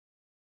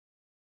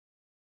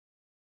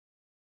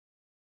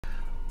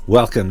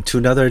Welcome to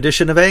another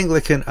edition of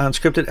Anglican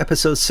Unscripted,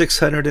 episode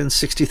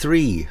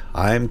 663.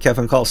 I'm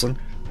Kevin Kallsen.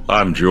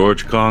 I'm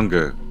George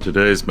Conger.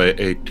 Today's May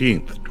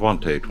 18th,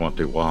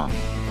 2021.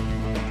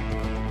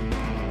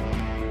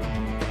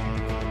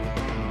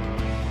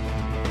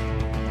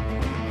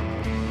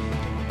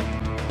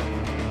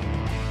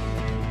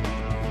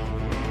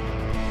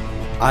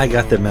 I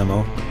got the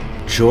memo.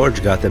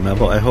 George got the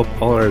memo. I hope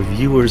all our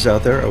viewers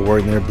out there are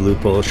wearing their blue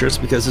polo shirts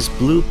because it's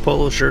Blue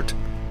Polo Shirt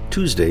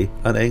Tuesday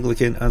on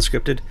Anglican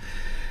Unscripted.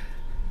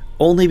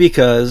 Only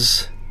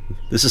because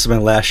this is my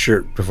last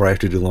shirt before I have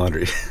to do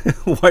laundry.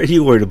 Why are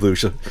you wearing a blue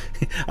shirt?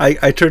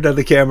 I turned on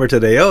the camera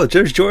today. Oh,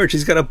 there's George.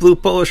 He's got a blue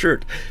polo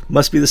shirt.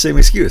 Must be the same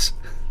excuse.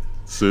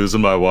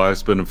 Susan, my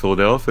wife's been in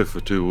Philadelphia for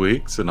 2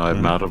 weeks, and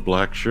I'm out of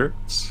black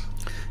shirts.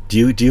 Do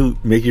you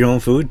make your own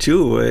food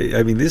too?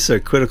 I mean, these are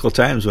critical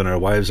times when our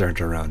wives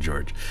aren't around,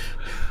 George.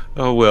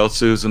 Oh well,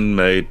 Susan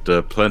made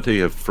plenty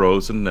of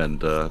frozen,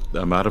 and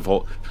I'm out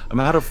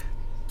of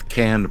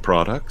canned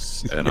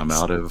products, and I'm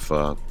out of.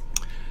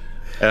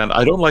 And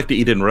I don't like to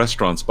eat in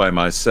restaurants by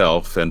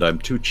myself, and I'm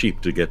too cheap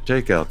to get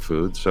takeout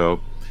food, so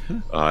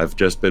I've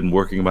just been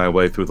working my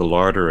way through the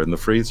larder and the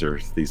freezer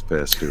these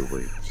past 2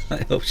 weeks.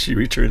 I hope she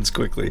returns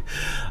quickly.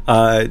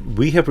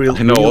 We have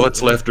I know all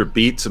that's left are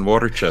beets and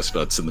water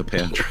chestnuts in the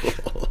pantry.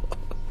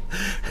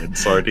 And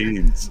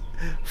sardines.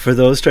 For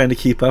those trying to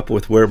keep up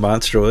with where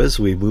Monstro is,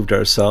 we moved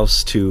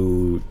ourselves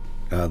to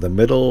the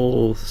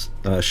middle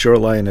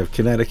shoreline of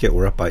Connecticut.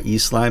 We're up by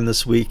East Lyme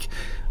this week.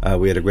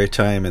 We had a great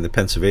time in the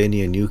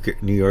Pennsylvania and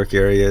New York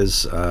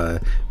areas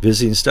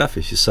visiting stuff.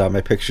 If you saw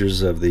my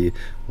pictures of the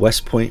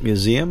West Point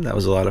Museum, that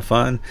was a lot of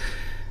fun.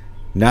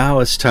 Now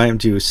it's time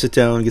to sit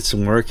down and get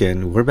some work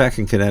in. We're back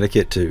in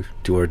Connecticut to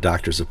do our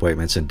doctor's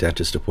appointments and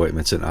dentist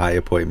appointments and eye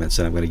appointments,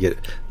 and I'm going to get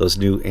those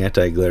new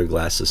anti-glare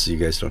glasses so you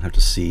guys don't have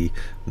to see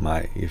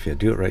my... If you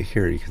do it right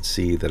here, you can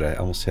see that I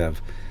almost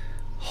have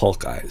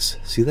Hulk eyes.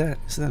 See that?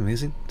 Isn't that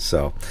amazing?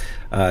 So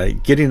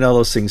getting all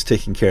those things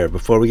taken care of.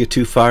 Before we get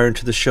too far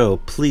into the show,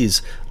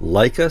 please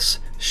like us,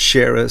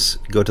 share us,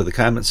 go to the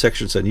comment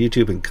sections on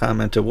YouTube and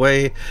comment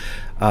away.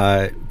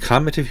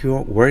 Comment if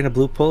you're wearing a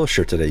blue polo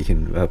shirt today. You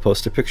can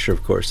post a picture,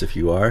 of course, if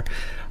you are.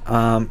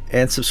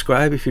 And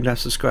subscribe if you're not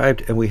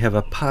subscribed. And we have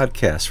a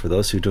podcast for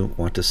those who don't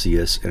want to see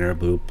us in our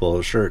blue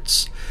polo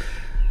shirts.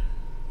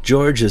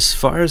 George, as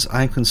far as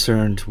I'm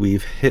concerned,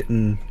 we've hit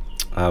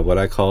what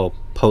I call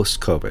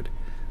post-COVID.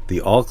 The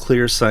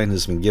all-clear sign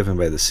has been given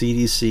by the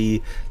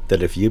CDC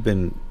that if you've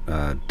been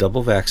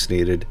double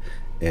vaccinated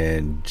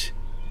and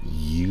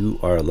you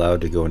are allowed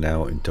to go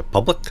now into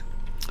public,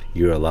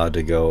 you're allowed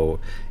to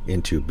go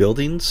into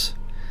buildings,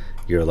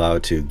 you're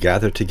allowed to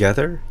gather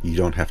together, you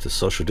don't have to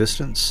social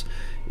distance.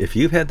 If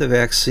you've had the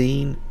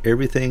vaccine,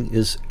 everything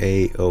is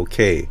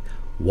A-OK.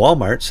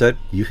 Walmart said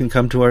you can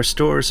come to our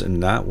stores and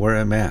not wear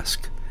a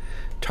mask.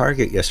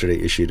 Target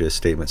yesterday issued a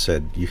statement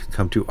said you can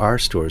come to our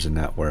stores and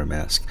not wear a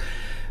mask.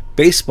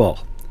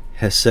 Baseball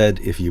has said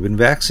if you've been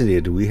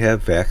vaccinated, we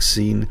have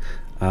vaccinated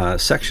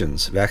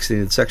sections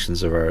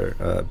of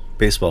our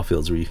baseball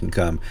fields where you can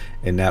come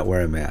and not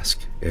wear a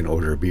mask and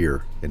order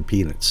beer and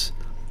peanuts,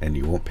 and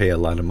you won't pay a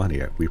lot of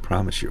money, we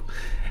promise you.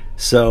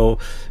 So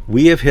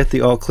we have hit the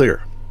all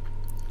clear,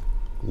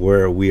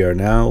 where we are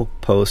now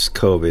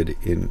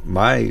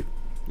post-COVID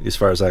as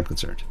far as I'm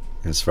concerned,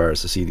 as far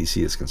as the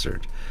CDC is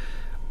concerned.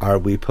 Are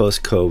we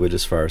post-COVID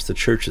as far as the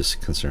church is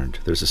concerned?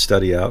 There's a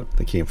study out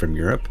that came from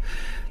Europe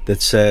that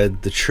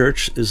said the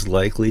church is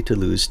likely to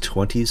lose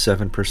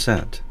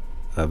 27%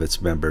 of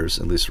its members,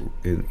 at least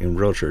in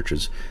real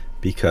churches,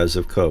 because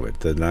of COVID.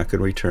 They're not going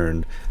to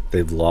return.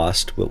 They've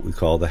lost what we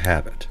call the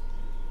habit.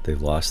 They've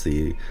lost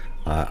the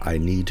I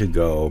need to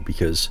go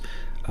because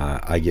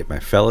I get my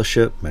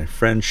fellowship, my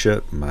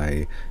friendship,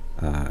 my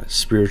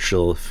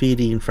spiritual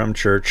feeding from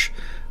church.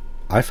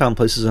 I found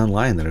places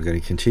online that are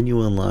going to continue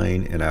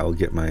online, and I will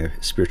get my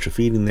spiritual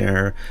feeding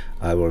there.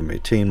 I will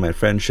maintain my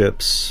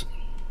friendships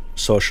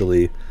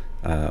socially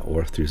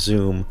or through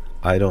Zoom.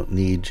 I don't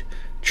need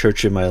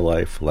church in my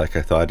life like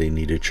I thought I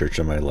needed church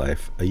in my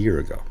life a year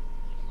ago.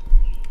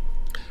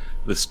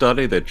 The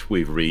study that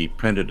we've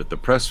reprinted at the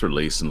press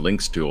release and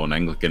links to on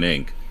Anglican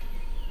Inc.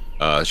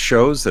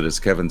 Shows that, as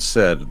Kevin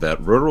said, that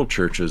rural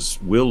churches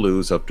will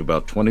lose up to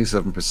about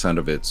 27%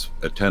 of its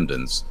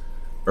attendance.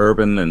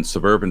 Urban and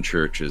suburban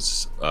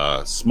churches,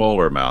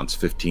 smaller amounts,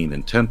 15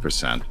 and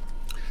 10%.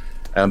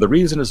 And the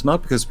reason is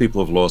not because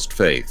people have lost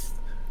faith,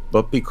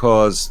 but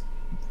because,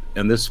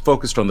 and this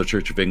focused on the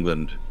Church of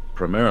England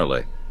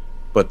primarily,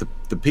 but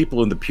the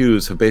people in the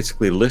pews have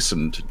basically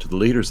listened to the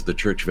leaders of the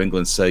Church of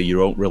England say you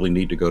don't really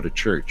need to go to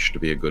church to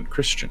be a good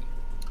Christian.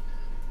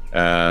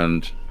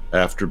 And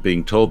after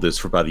being told this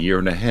for about a year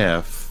and a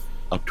half,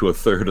 up to a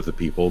third of the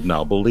people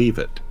now believe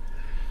it.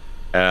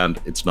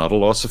 And it's not a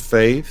loss of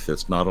faith,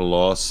 it's not a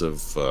loss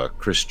of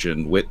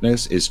Christian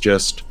witness, it's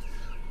just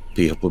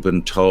people have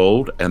been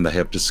told and they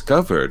have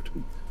discovered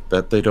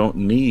that they don't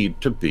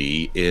need to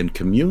be in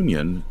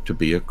communion to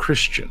be a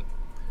Christian.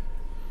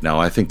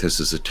 Now, I think this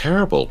is a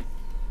terrible,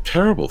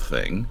 terrible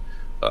thing.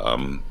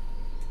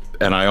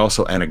 and I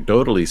also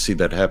anecdotally see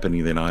that happening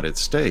in the United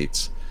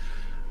States.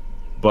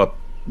 But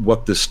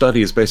what the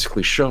study is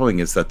basically showing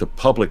is that the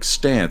public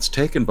stance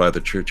taken by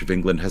the Church of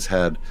England has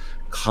had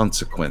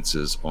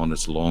consequences on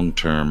its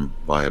long-term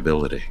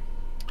viability.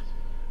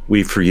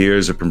 We, for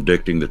years, are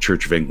predicting the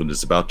Church of England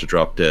is about to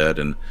drop dead,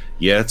 and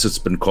yes, it's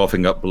been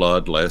coughing up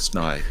blood last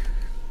night.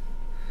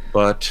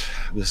 But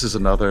this is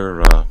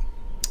another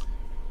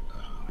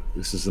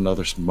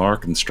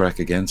mark and strike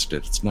against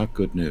it. It's not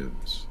good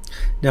news.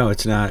 No,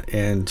 it's not,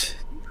 and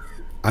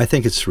I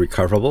think it's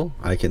recoverable.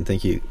 I can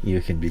think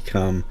you can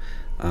become.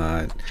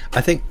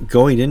 I think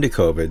going into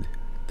COVID,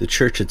 the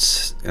church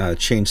had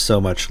changed so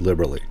much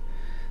liberally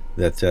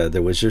that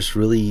there was just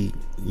really,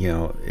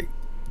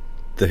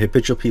 the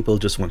habitual people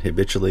just went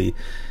habitually.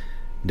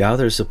 Now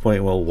there's a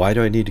point, well, why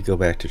do I need to go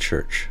back to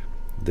church?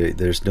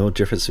 There's no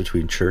difference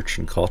between church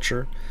and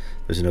culture.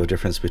 There's no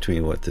difference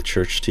between what the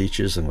church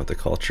teaches and what the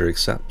culture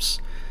accepts.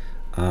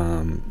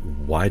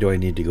 Why do I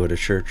need to go to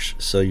church?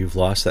 So you've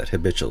lost that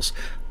habituals.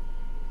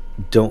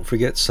 Don't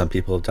forget, some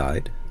people have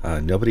died.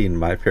 Nobody in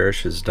my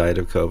parish has died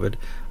of COVID.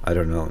 I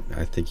don't know.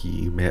 I think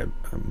you may have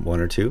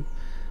one or two.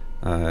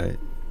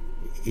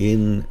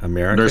 In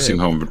America, nursing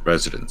home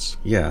residents.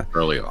 Yeah,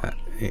 early on.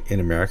 In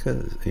America,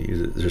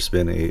 there's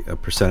been a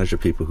percentage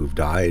of people who've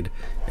died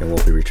and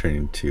won't be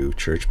returning to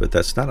church, but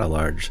that's not a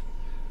large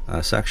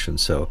section.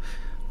 So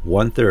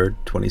 1/3,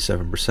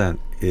 27%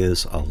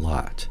 is a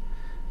lot.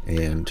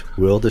 And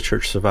will the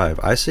church survive?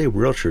 I say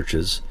real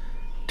churches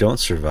don't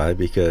survive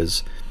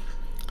because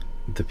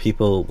the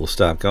people will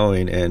stop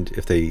going, and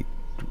if they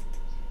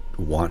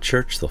want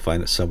church, they'll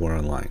find it somewhere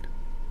online.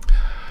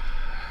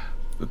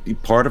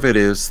 Part of it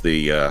is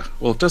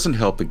well, it doesn't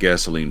help the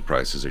gasoline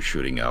prices are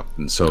shooting up.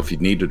 And so if you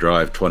need to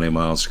drive 20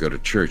 miles to go to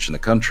church in the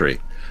country,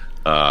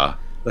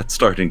 that's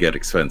starting to get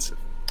expensive.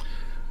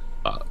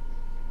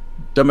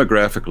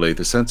 Demographically,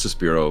 the Census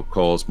Bureau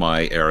calls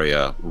my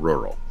area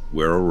rural.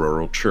 We're a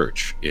rural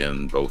church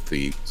in both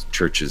the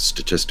church's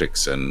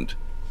statistics and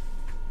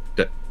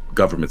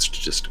government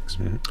statistics.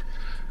 Mm-hmm.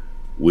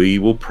 We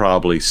will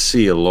probably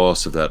see a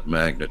loss of that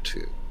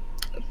magnitude.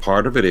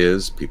 Part of it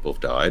is people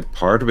have died.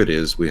 Part of it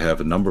is we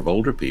have a number of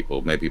older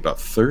people, maybe about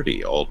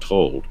 30 all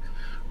told,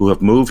 who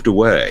have moved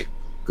away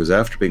because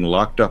after being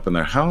locked up in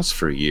their house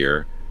for a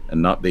year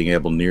and not being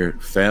able near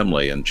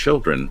family and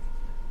children,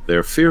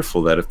 they're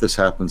fearful that if this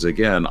happens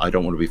again, I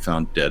don't want to be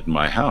found dead in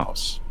my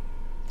house.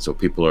 So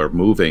people are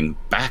moving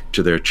back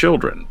to their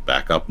children,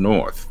 back up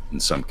north in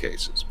some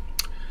cases.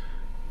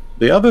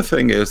 The other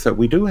thing is that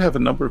we do have a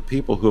number of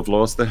people who have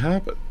lost the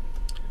habit.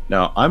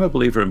 Now, I'm a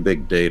believer in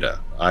big data.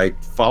 I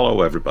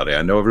follow everybody.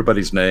 I know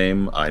everybody's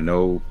name. I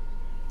know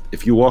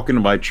if you walk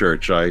into my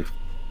church, I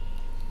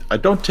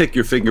don't take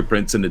your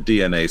fingerprints in a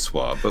DNA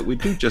swab, but we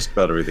do just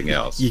about everything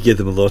else. You give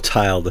them a little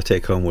tile to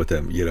take home with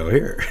them,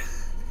 here.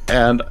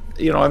 And,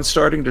 I'm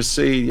starting to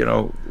see,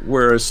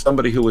 whereas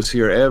somebody who was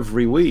here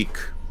every week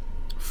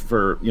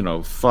for,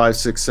 5,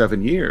 6,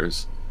 7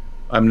 years,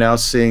 I'm now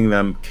seeing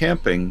them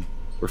camping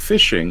or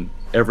fishing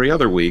every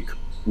other week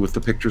with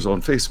the pictures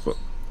on Facebook.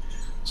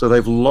 So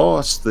they've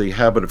lost the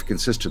habit of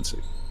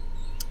consistency.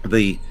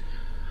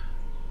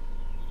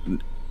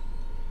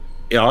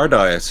 Our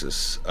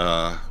diocese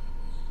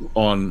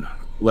on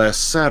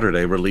last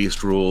Saturday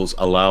released rules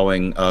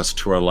allowing us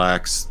to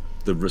relax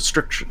the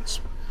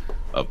restrictions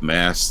of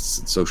masks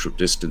and social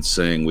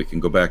distancing. We can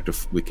go back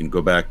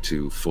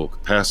to full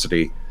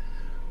capacity.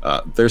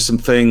 There's some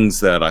things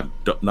that I'm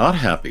not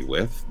happy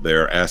with.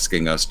 They're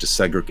asking us to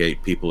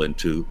segregate people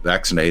into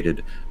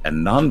vaccinated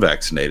and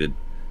non-vaccinated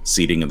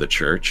seating in the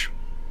church.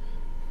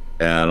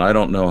 And I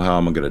don't know how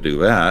I'm going to do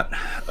that,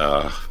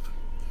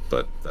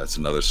 but that's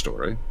another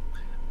story.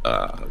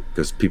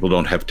 Because people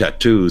don't have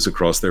tattoos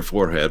across their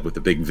forehead with a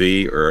big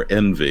V or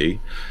NV.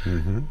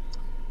 Mm-hmm.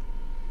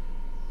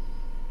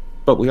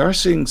 But we are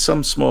seeing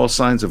some small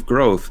signs of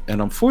growth,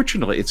 and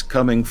unfortunately it's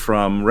coming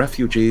from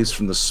refugees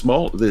from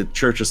the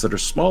churches that are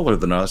smaller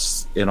than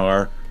us in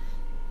our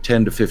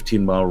 10 to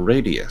 15 mile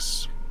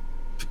radius,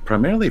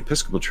 primarily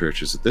Episcopal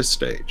churches at this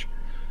stage.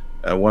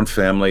 One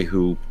family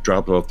who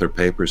dropped off their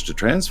papers to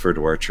transfer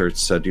to our church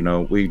said,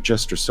 we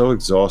just are so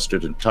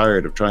exhausted and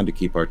tired of trying to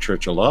keep our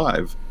church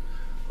alive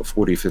of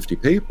 40, 50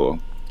 people.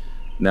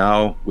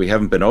 Now we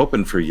haven't been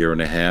open for a year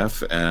and a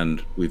half,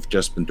 and we've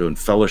just been doing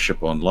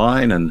fellowship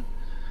online, and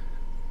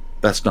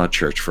that's not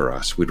church for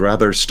us. We'd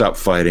rather stop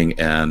fighting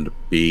and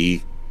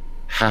be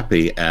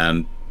happy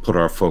and put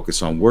our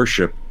focus on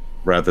worship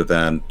rather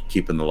than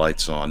keeping the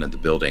lights on and the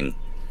building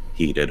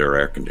heated or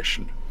air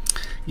conditioned.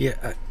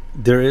 Yeah,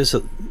 there's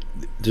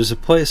a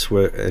place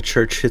where a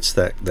church hits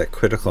that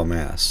critical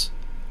mass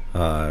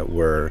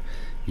where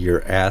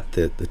you're at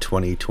the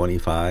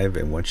 20-25,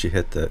 and once you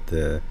hit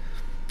the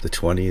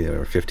 20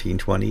 or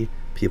 15-20,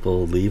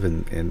 people leave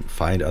and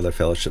find other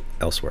fellowship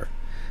elsewhere.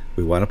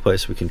 We want a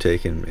place we can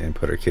take and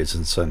put our kids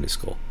in Sunday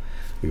school.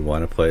 We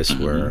want a place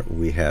mm-hmm. where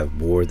we have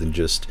more than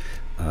just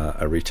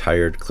a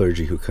retired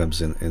clergy who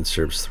comes in and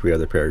serves 3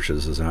 other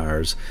parishes as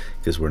ours,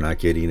 because we're not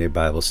getting a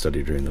Bible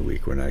study during the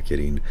week. We're not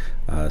getting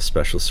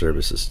special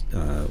services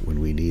when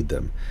we need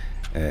them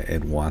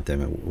and want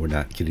them. And we're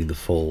not getting the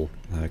full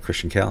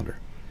Christian calendar.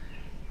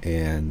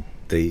 And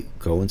they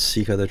go and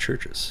seek other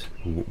churches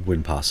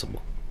when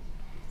possible.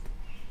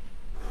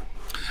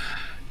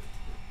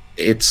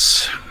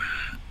 It's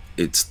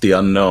the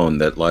unknown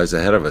that lies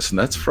ahead of us, and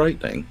that's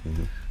frightening.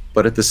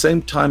 But at the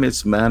same time,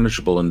 it's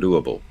manageable and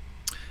doable.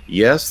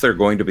 Yes, there are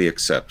going to be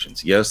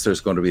exceptions. Yes, there's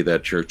going to be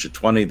that church of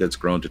 20 that's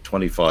grown to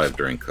 25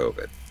 during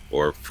COVID,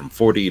 or from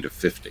 40 to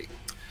 50.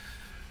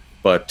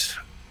 But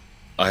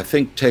I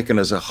think taken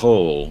as a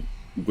whole,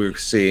 we're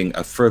seeing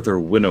a further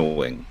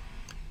winnowing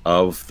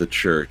of the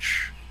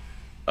church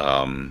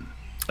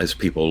as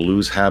people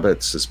lose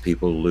habits, as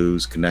people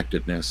lose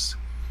connectedness.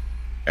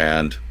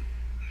 And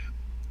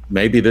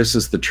maybe this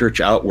is the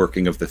church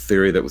outworking of the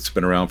theory that's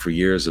been around for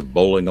years of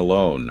bowling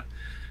alone,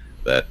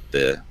 that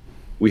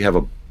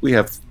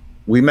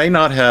we may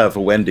not have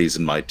a Wendy's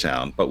in my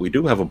town, but we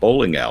do have a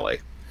bowling alley,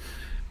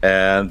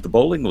 and the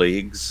bowling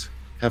leagues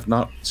have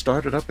not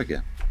started up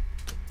again.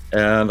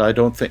 And I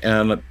don't think,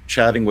 and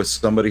chatting with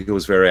somebody who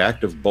was a very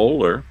active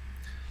bowler,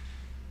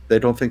 they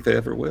don't think they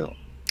ever will.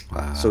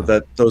 Wow. So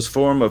that those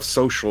form of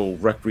social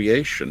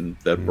recreation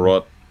that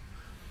brought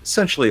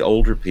essentially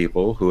older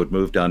people who had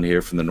moved down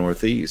here from the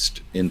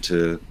Northeast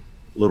into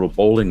little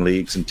bowling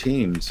leagues and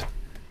teams,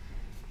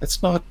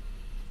 that's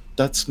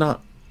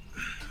not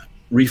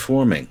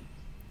reforming.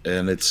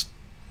 And it's,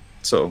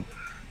 so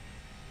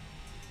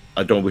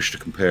I don't wish to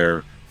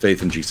compare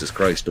faith in Jesus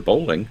Christ to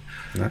bowling,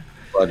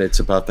 but it's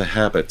about the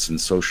habits and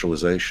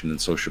socialization and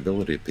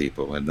sociability of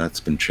people, and that's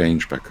been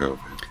changed by COVID.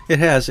 It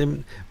has.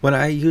 And when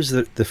I use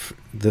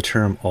the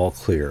term all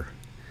clear,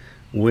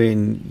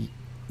 and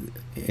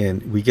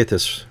we get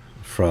this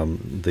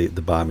from the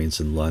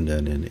bombings in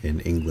London and in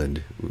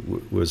England,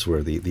 was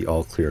where the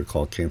all clear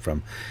call came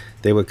from.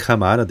 They would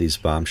come out of these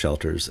bomb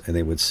shelters and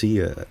they would see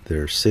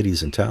their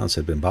cities and towns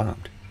had been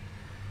bombed,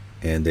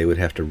 and they would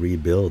have to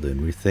rebuild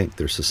and rethink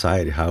their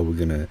society. How are we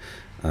going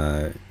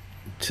to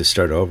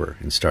start over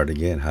and start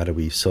again? How do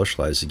we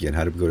socialize again?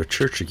 How do we go to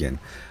church again?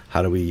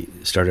 How do we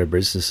start our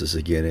businesses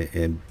again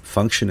and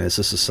function as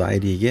a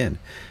society again?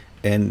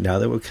 And now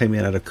that we're coming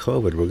out of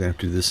COVID, we're going to have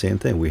to do the same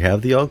thing. We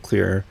have the all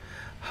clear.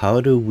 How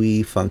do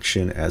we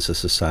function as a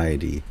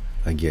society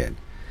again?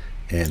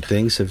 And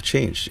things have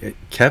changed.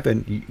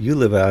 Kevin, you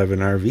live out of an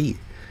RV.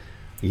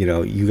 You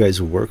know, you guys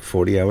work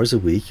 40 hours a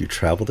week. You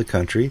travel the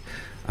country.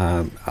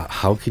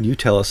 How can you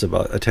tell us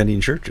about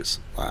attending churches?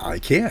 I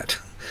can't.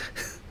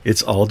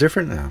 It's all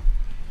different now.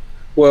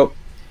 Well,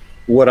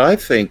 what I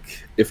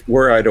think, if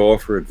were I to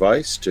offer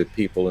advice to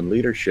people in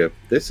leadership,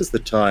 this is the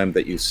time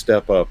that you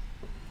step up.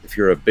 If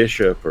you're a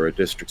bishop or a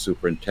district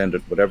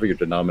superintendent, whatever your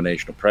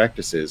denominational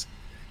practice is,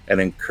 and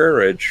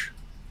encourage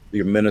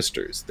your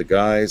ministers, the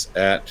guys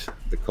at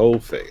the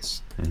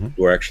coalface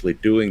who are actually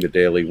doing the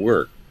daily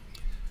work.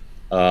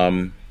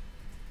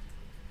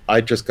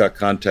 I just got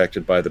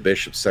contacted by the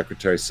bishop's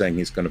secretary saying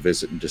he's going to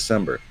visit in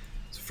December.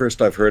 It's the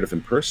first I've heard of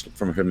him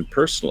from him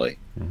personally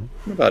in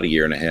about 1.5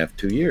 years,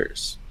 2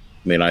 years.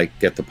 I mean, I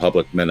get the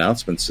public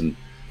announcements,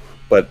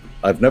 but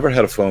I've never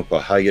had a phone call.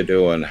 How you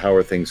doing? How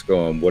are things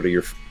going? What are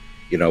your,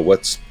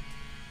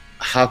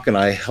 how can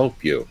I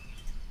help you?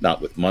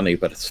 Not with money,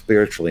 but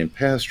spiritually and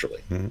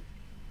pastorally.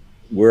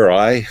 Were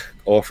I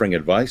offering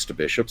advice to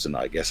bishops, and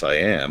I guess I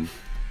am,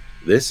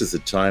 this is the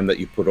time that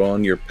you put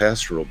on your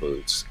pastoral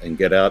boots and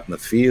get out in the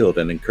field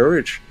and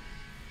encourage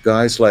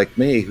guys like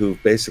me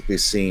who've basically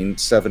seen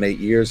 7, 8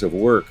 years of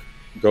work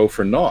go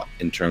for naught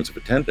in terms of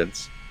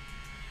attendance,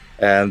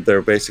 and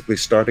they're basically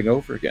starting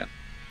over again.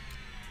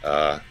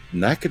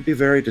 And that could be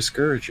very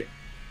discouraging.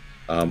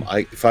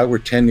 If I were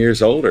 10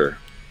 years older,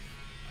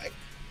 I'd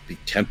be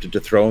tempted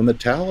to throw in the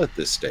towel at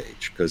this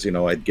stage, because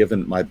I'd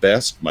given my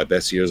best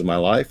years of my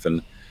life,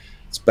 and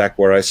it's back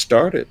where I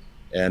started.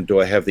 And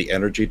do I have the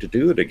energy to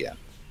do it again?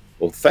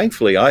 Well,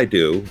 thankfully I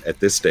do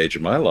at this stage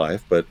of my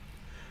life, but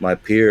my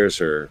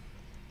peers are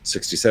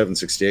 67,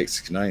 68,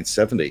 69,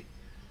 70.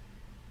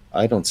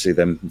 I don't see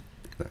them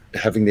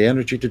having the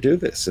energy to do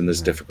this in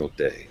this difficult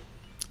day.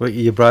 Well,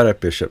 you brought up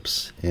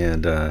bishops,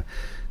 and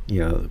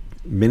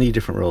many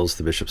different roles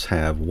the bishops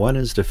have. One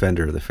is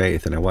defender of the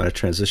faith, and I want to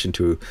transition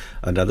to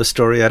another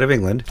story out of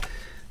England.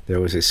 There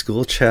was a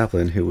school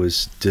chaplain who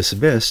was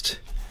dismissed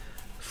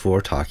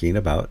for talking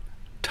about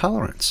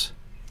tolerance.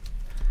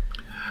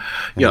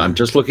 Yeah, I'm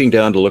just looking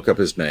down to look up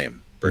his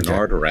name,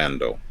 Bernard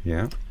Randall.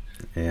 Yeah.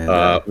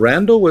 And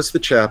Randall was the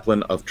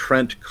chaplain of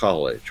Trent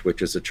College,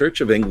 which is a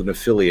Church of England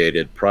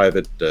affiliated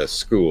private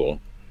school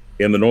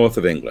in the north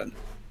of England.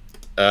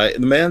 The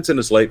man's in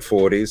his late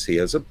 40s. He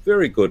has a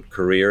very good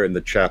career in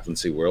the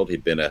chaplaincy world.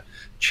 He'd been a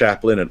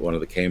chaplain at one of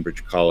the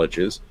Cambridge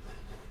colleges.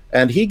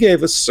 And he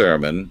gave a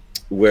sermon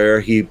where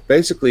he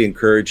basically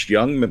encouraged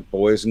young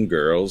boys and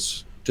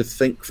girls to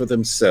think for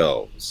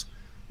themselves,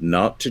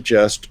 not to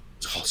just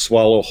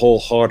swallow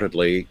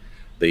wholeheartedly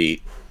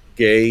the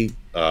gay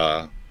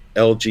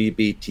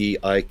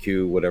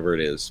LGBTIQ, whatever it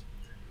is,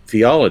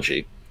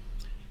 theology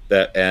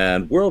that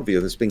and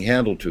worldview that's being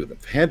handed to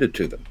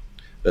them,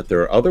 that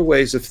there are other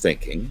ways of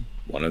thinking.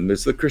 One of them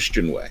is the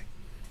Christian way.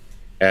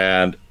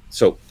 And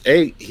so,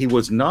 he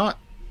was not,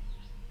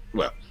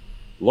 well,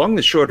 long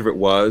and short of it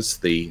was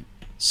the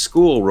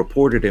school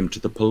reported him to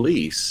the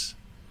police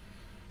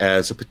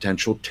as a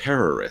potential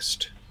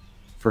terrorist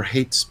for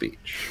hate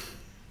speech.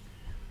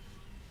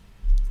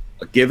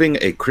 Giving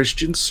a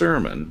Christian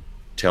sermon,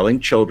 telling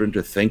children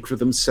to think for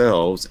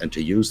themselves and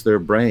to use their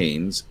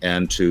brains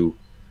and to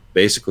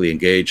basically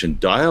engage in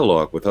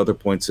dialogue with other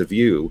points of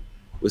view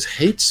was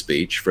hate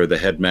speech for the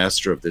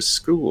headmaster of this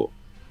school.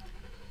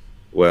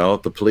 Well,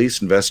 the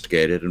police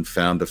investigated and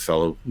found the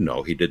fellow,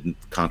 no, he didn't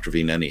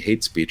contravene any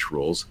hate speech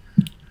rules.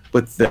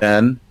 But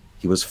then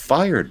he was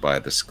fired by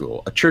the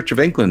school, a Church of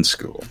England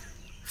school,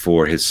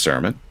 for his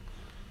sermon,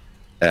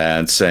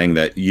 and saying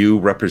that you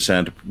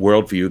represent a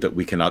worldview that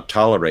we cannot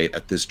tolerate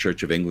at this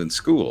Church of England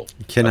school.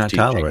 Cannot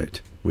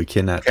tolerate. We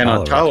cannot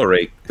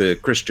tolerate the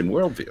Christian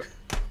worldview.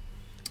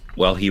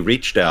 Well, he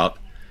reached out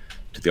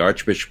to the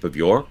Archbishop of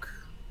York,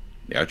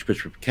 the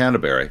Archbishop of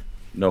Canterbury.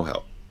 No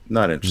help.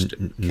 Not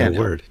interested. No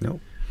word. No.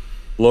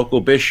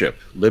 Local bishop,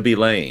 Libby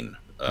Lane,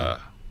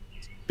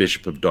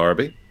 Bishop of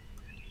Derby,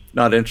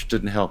 not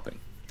interested in helping.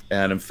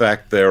 And in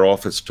fact, their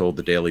office told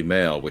the Daily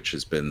Mail, which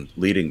has been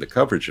leading the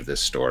coverage of this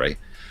story,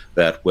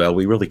 that, well,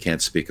 we really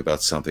can't speak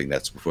about something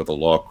that's before the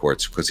law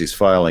courts because he's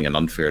filing an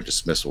unfair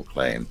dismissal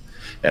claim,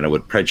 and it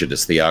would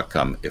prejudice the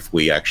outcome if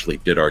we actually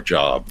did our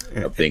job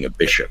of being a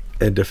bishop.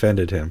 And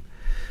defended him.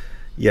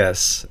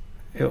 Yes.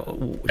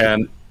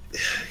 And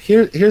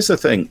here's the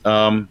thing.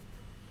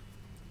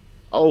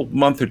 A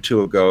month or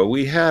two ago,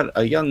 we had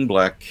a young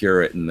black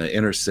curate in the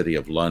inner city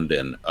of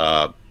London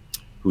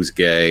who's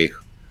gay,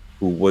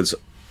 who was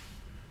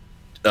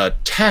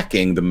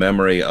attacking the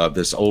memory of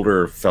this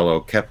older fellow,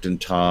 Captain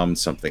Tom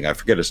something, I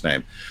forget his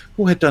name,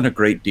 who had done a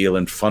great deal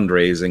in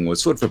fundraising,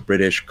 was sort of a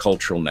British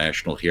cultural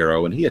national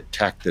hero, and he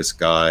attacked this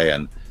guy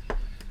and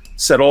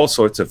said all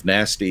sorts of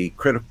nasty,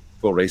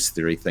 critical race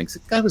theory things. The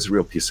guy was a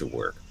real piece of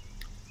work.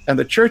 And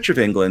the Church of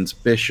England's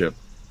bishop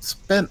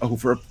bent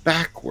over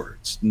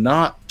backwards,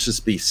 not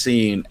to be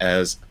seen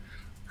as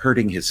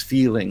hurting his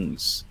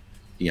feelings.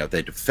 You know,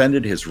 they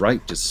defended his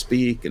right to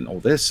speak and all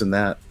this and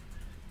that.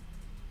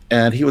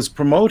 And he was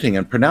promoting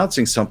and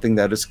pronouncing something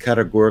that is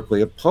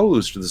categorically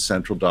opposed to the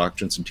central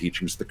doctrines and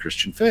teachings of the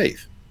Christian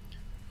faith.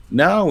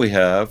 Now we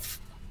have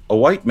a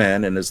white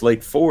man in his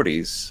late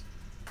 40s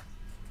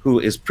who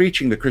is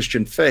preaching the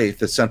Christian faith,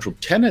 the central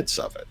tenets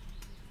of it,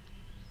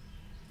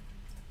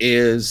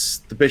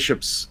 is the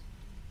bishops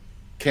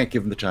can't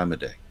give him the time of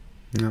day.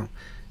 No.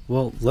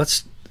 Well,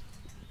 let's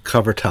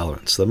cover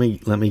tolerance. Let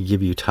me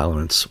give you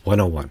tolerance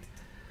 101.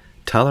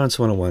 Tolerance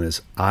 101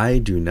 is, I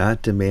do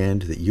not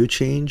demand that you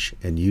change,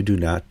 and you do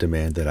not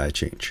demand that I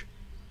change.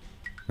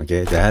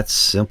 Okay, that's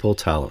simple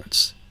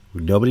tolerance.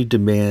 Nobody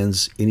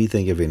demands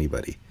anything of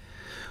anybody.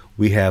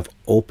 We have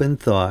open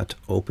thought,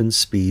 open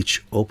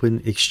speech,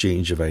 open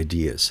exchange of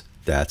ideas.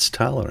 That's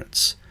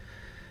tolerance.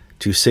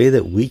 To say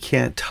that we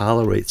can't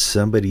tolerate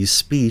somebody's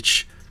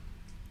speech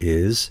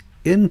is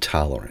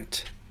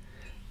intolerant.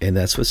 And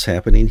that's what's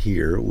happening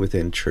here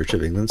within Church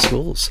of England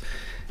schools.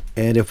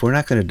 And if we're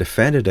not going to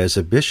defend it as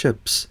a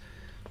bishops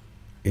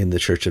in the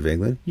Church of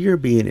England, you're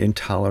being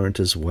intolerant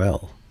as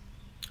well.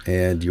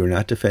 And you're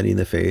not defending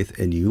the faith,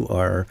 and you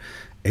are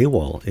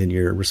AWOL in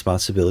your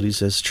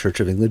responsibilities as Church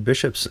of England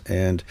bishops.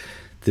 And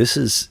this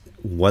is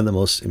one of the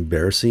most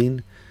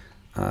embarrassing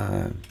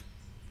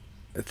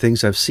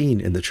things I've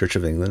seen in the Church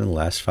of England in the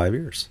last 5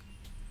 years.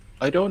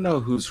 I don't know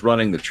who's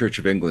running the Church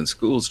of England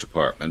schools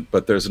department,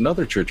 but there's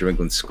another Church of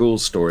England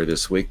schools story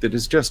this week that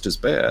is just as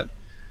bad.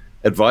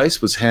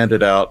 Advice was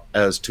handed out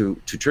as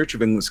to Church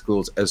of England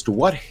schools as to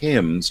what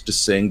hymns to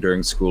sing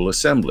during school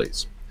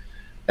assemblies.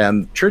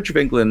 And Church of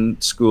England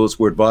schools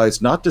were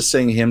advised not to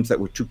sing hymns that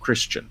were too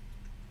Christian.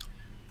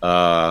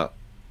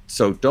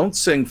 So don't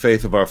sing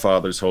Faith of Our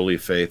Fathers, Holy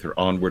Faith, or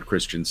Onward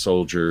Christian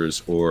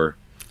Soldiers, or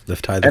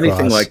Lift High the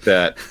anything Cross. like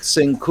that.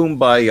 Sing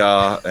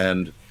Kumbaya,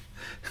 and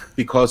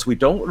because we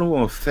don't want to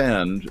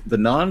offend the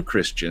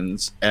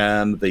non-Christians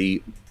and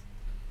the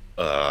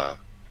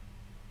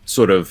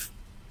sort of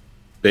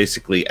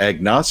basically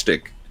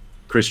agnostic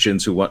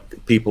Christians who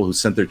want people who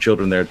sent their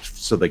children there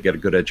so they get a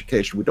good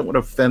education. We don't want to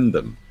offend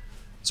them.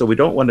 So we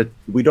don't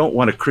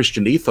want a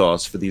Christian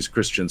ethos for these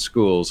Christian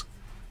schools.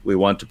 We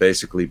want to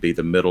basically be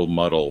the middle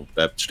muddle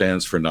that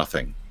stands for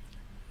nothing.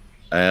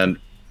 And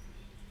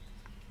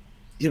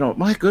you know,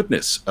 my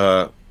goodness,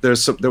 there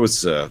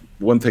was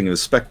one thing in The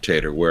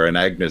Spectator where an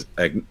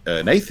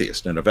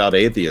atheist, an avowed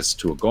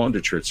atheist who had gone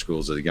to church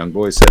schools as a young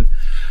boy, said,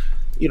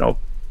 you know,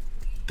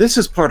 this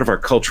is part of our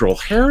cultural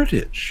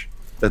heritage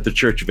that the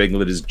Church of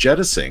England is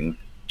jettisoning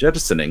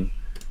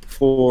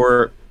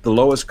for the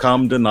lowest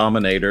common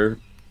denominator,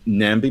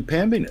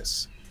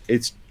 namby-pambiness.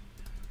 It's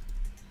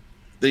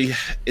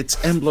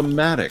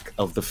emblematic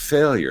of the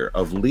failure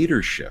of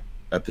leadership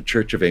at the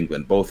Church of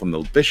England, both on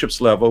the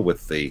bishop's level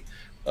with the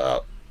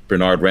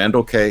Bernard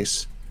Randall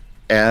case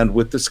and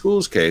with the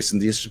schools case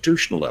and the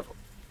institutional level.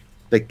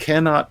 They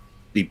cannot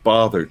be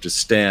bothered to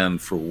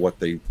stand for what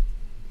they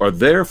are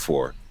there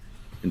for.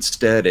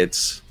 Instead,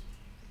 it's,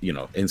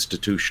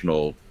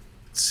 institutional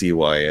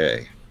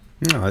CYA.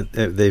 No,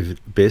 they've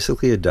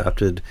basically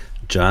adopted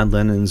John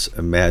Lennon's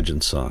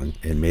Imagine song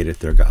and made it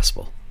their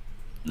gospel.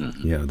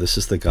 Mm-hmm. This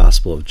is the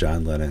gospel of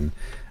John Lennon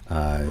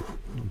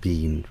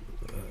being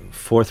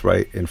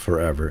forthright and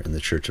forever in the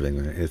Church of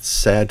England. It's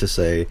sad to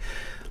say.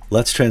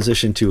 Let's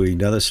transition to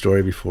another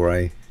story before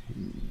I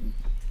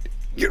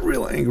get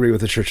real angry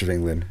with the Church of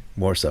England,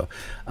 more so.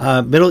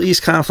 Middle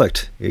East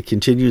conflict. It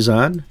continues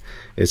on.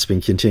 It's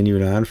been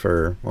continuing on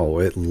for,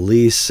 at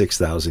least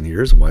 6,000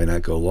 years. Why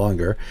not go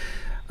longer?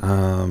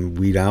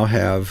 We now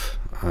have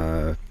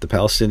the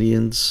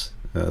Palestinians,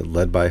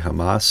 led by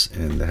Hamas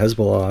and the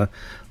Hezbollah,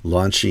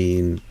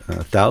 launching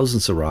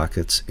thousands of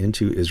rockets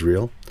into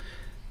Israel.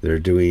 They're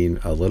doing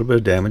a little bit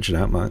of damage,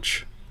 not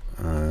much.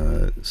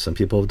 Some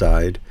people have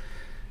died.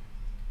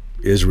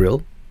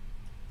 Israel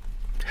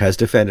has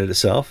defended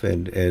itself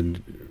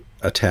and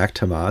attacked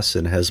Hamas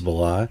and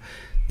Hezbollah.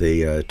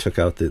 They took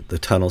out the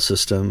tunnel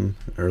system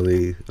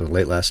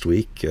late last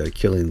week,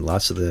 killing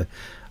lots of the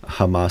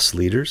Hamas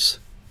leaders.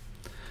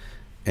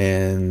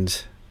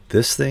 And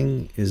this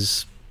thing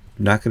is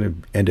not going to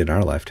end in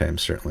our lifetime,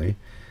 certainly,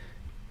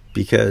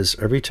 because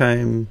every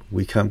time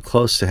we come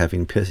close to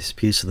having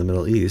peace in the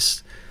Middle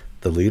East,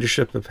 the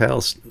leadership of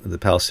the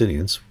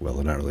Palestinians, well,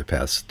 they're not really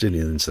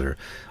Palestinians, they're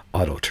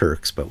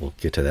Auto-Turks, but we'll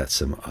get to that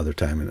some other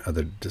time in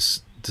other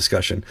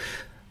discussion.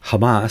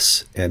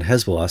 Hamas and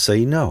Hezbollah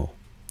say no.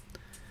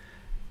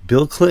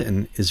 Bill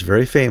Clinton is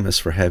very famous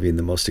for having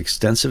the most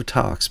extensive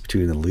talks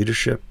between the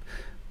leadership,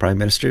 Prime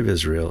Minister of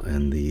Israel,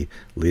 and the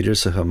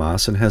leaders of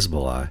Hamas and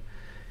Hezbollah,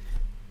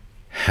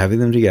 having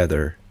them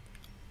together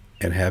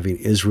and having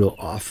Israel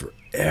offer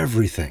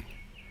everything.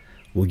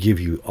 We'll give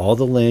you all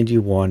the land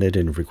you wanted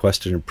and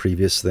requested in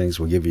previous things.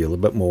 We'll give you a little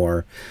bit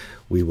more.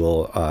 We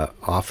will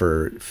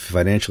offer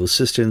financial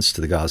assistance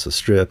to the Gaza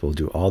Strip. We'll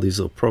do all these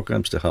little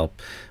programs to help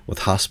with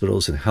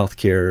hospitals and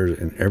healthcare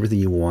and everything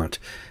you want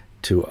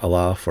to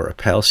allow for a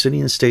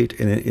Palestinian state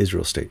and an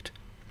Israel state.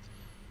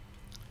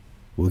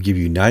 We'll give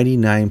you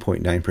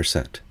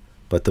 99.9%.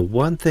 But the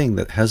one thing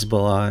that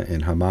Hezbollah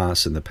and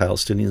Hamas and the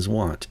Palestinians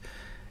want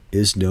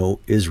is no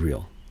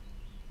Israel.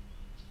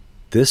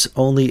 This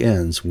only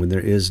ends when there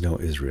is no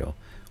Israel,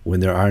 when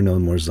there are no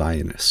more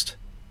Zionists.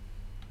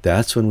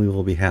 That's when we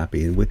will be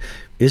happy. And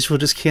Israel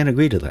just can't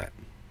agree to that.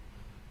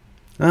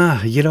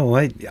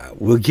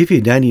 We'll give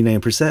you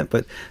 99%,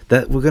 but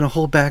that we're going to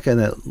hold back on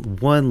that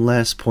one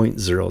last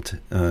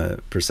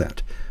 0.0%.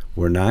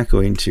 We're not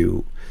going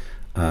to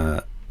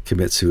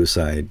commit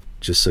suicide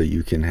just so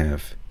you can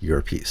have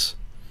your peace.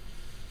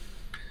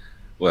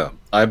 Well,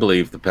 I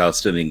believe the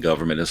Palestinian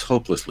government is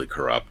hopelessly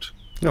corrupt.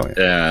 Oh,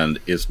 yeah. And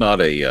is not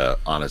a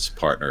honest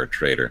partner or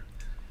trader.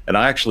 And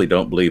I actually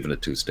don't believe in a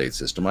two-state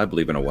system. I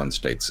believe in a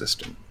one-state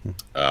system.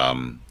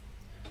 The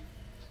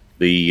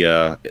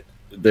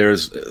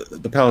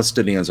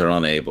Palestinians are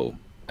unable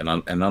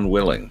and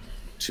unwilling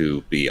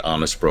to be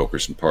honest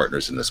brokers and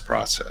partners in this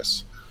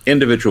process.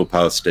 Individual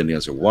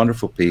Palestinians are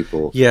wonderful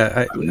people.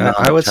 Yeah,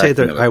 I would say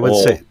that I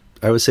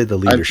would say the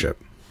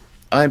leadership.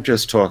 I'm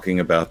just talking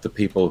about the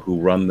people who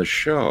run the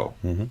show.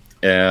 Mm-hmm.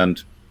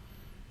 And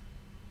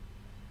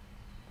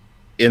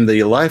in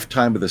the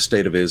lifetime of the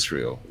State of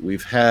Israel,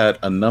 we've had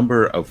a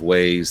number of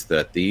ways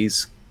that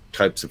these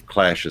types of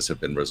clashes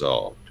have been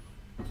resolved.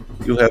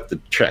 You have the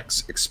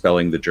Czechs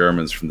expelling the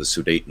Germans from the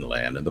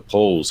Sudetenland and the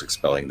Poles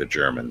expelling the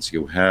Germans.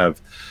 You have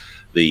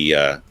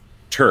the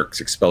Turks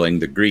expelling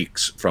the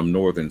Greeks from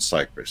northern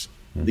Cyprus.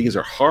 These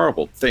are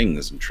horrible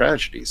things and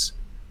tragedies,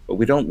 but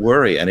we don't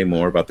worry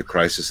anymore about the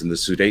crisis in the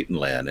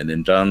Sudetenland and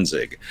in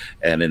Danzig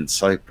and in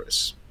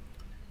Cyprus.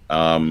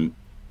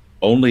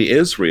 Only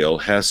Israel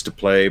has to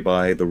play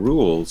by the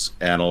rules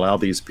and allow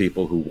these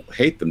people who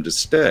hate them to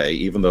stay,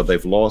 even though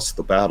they've lost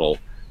the battle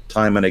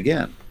time and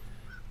again.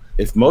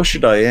 If Moshe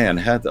Dayan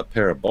had a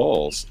pair of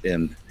balls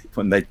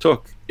when they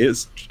took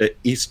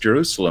East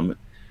Jerusalem,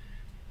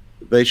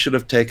 they should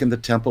have taken the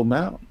Temple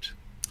Mount,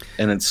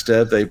 and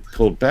instead they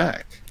pulled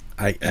back.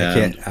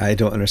 I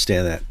don't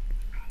understand that.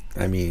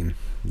 I mean,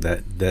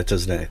 that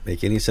does not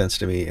make any sense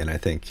to me, and I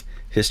think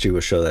history will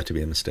show that to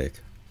be a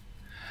mistake.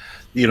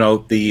 You know,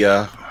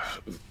 the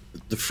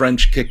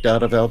French kicked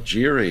out of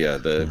Algeria,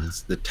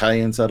 the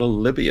Italians out of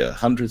Libya,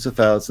 hundreds of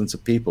thousands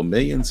of people,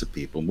 millions of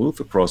people move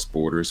across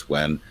borders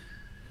when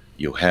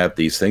you have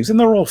these things, and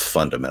they're all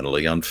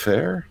fundamentally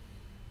unfair.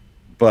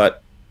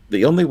 But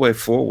the only way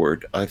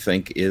forward, I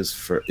think,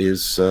 is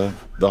the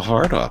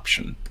hard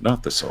option,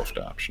 not the soft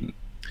option.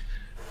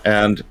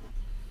 And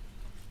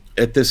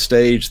at this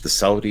stage, the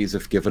Saudis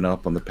have given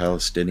up on the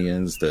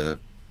Palestinians.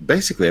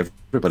 Basically,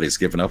 everybody's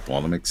given up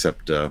on them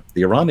except the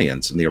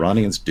Iranians, and the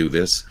Iranians do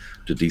this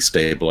to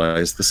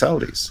destabilize the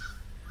Saudis.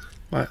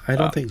 I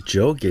don't think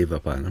Joe gave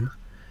up on them.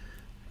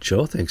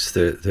 Joe thinks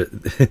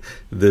that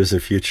there's a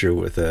future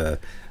with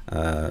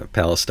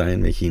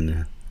Palestine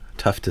making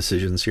tough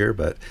decisions here,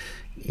 but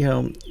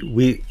the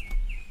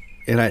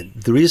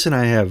reason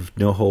I have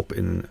no hope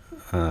in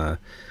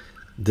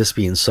this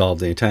being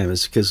solved anytime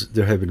is because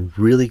there have been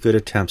really good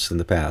attempts in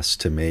the past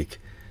to make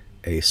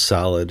a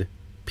solid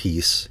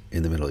peace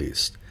in the Middle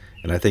East.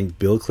 And I think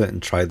Bill Clinton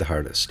tried the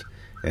hardest.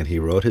 And he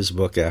wrote his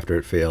book after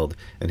it failed,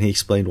 and he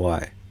explained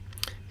why.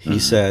 He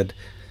said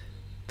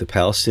the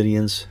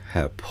Palestinians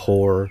have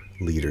poor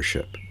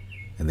leadership,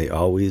 and they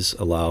always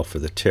allow for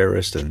the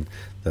terrorists and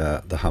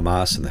the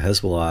Hamas and the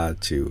Hezbollah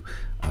to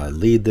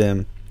lead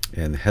them.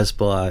 And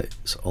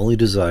Hezbollah's only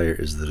desire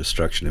is the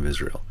destruction of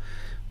Israel.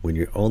 When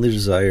your only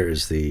desire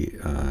is the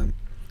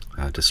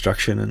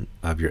destruction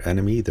of your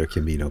enemy, there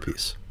can be no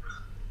peace.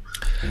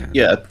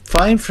 Yeah,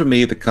 fine for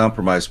me the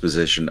compromise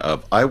position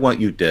of I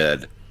want you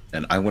dead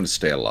and I want to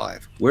stay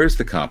alive. Where's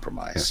the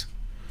compromise?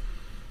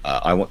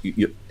 I want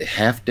you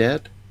half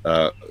dead.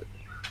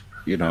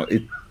 You know,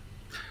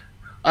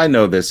 I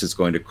know this is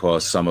going to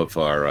cause some of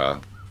our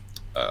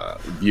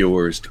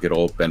viewers to get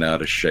all bent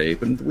out of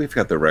shape, and we've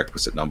got the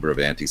requisite number of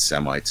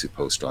anti-Semites who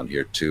post on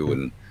here too,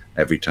 and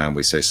every time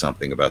we say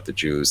something about the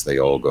Jews, they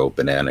all go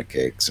banana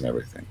cakes and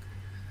everything.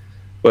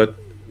 But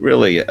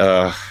really,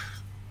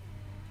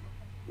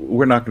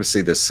 we're not going to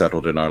see this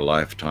settled in our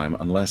lifetime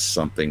unless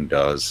something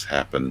does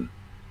happen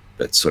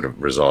that sort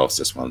of resolves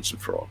this once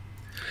and for all.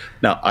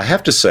 Now, I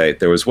have to say,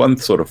 there was one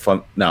sort of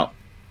fun, now,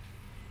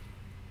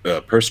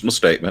 personal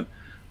statement,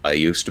 I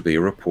used to be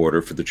a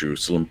reporter for the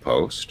Jerusalem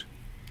Post,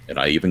 and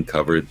I even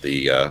covered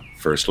the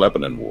First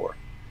Lebanon War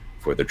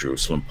for the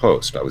Jerusalem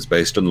Post. I was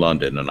based in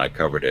London, and I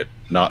covered it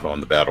not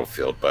on the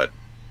battlefield, but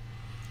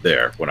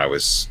there when I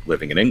was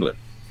living in England.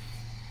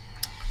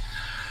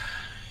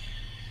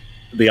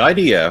 The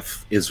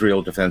IDF,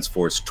 Israel Defense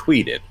Force,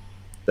 tweeted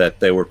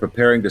that they were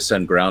preparing to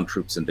send ground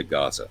troops into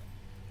Gaza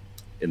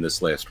in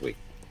this last week.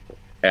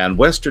 And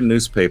Western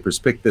newspapers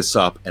picked this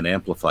up and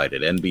amplified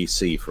it.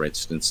 NBC, for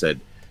instance, said,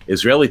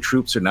 Israeli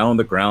troops are now on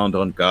the ground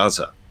on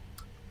Gaza.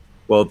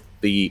 Well,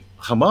 the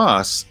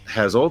Hamas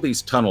has all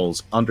these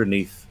tunnels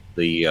underneath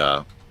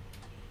the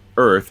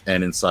earth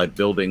and inside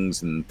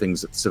buildings and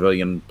things at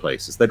civilian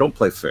places. They don't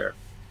play fair.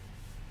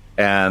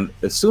 And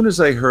as soon as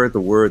they heard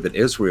the word that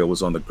Israel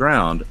was on the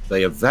ground,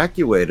 they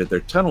evacuated their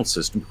tunnel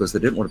system because they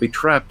didn't want to be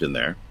trapped in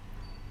there.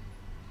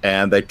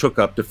 And they took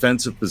up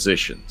defensive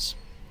positions.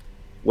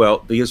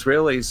 Well, the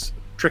Israelis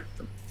tricked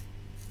them.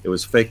 It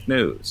was fake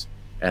news.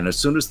 And as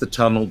soon as the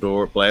tunnel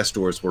blast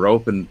doors were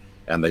open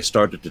and they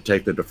started to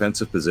take their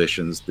defensive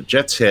positions, the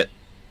jets hit,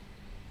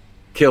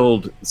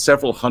 killed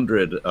several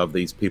hundred of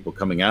these people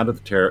coming out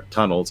of the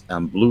tunnels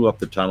and blew up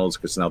the tunnels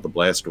because now the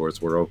blast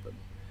doors were open.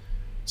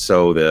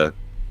 So the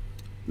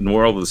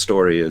moral of the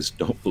story is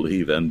don't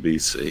believe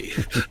NBC.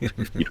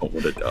 You don't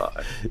want to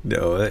die.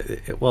 No,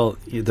 well,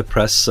 the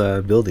press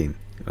building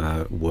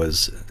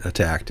was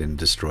attacked and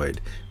destroyed,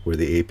 where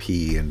the AP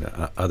and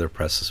other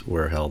presses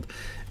were held.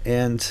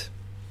 And,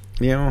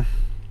 you know,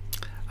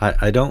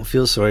 I don't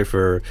feel sorry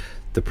for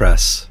the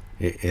press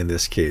in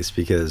this case,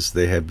 because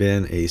they have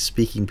been a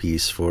speaking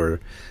piece for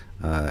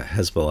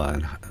Hezbollah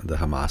and the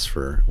Hamas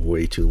for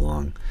way too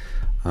long.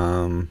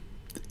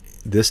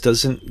 This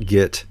doesn't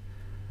get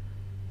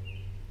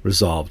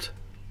resolved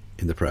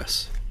in the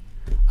press.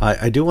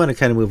 I do want to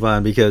kind of move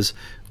on, because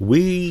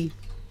we,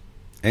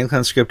 Anglican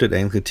Unscripted,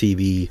 Anglican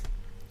TV,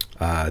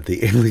 the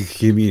Anglican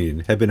Communion,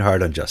 have been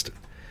hard on Justin.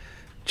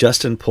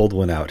 Justin pulled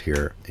one out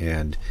here,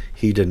 and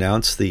he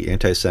denounced the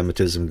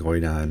anti-Semitism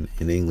going on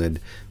in England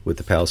with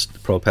the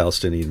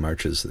pro-Palestinian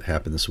marches that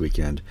happened this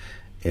weekend.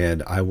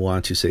 And I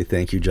want to say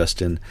thank you,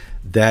 Justin.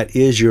 That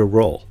is your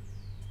role.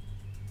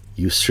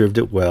 You served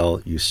it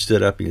well. You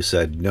stood up and you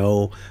said,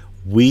 no,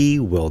 we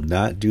will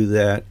not do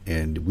that,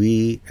 and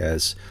we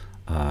as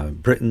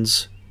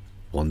Britons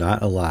will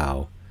not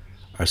allow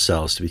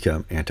ourselves to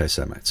become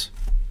anti-Semites.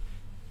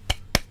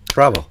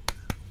 Bravo.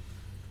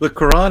 The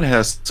Quran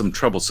has some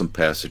troublesome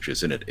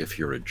passages in it if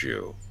you're a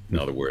Jew. In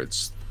other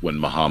words, when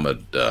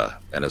Muhammad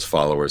and his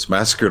followers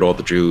massacred all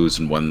the Jews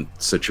in one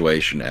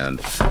situation, and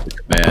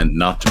the command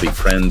not to be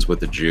friends with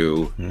the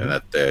Jew, and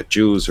that the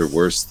Jews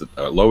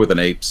are lower than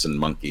apes and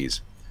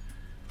monkeys.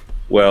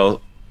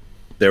 Well,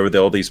 there were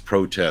all these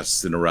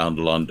protests in around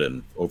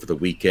London over the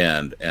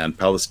weekend, and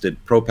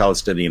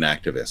pro-Palestinian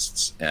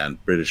activists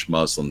and British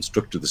Muslims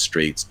took to the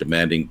streets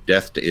demanding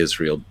death to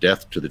Israel,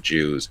 death to the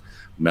Jews,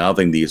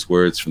 mouthing these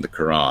words from the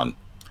Quran.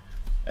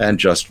 And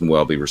Justin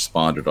Welby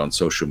responded on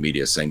social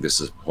media saying this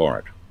is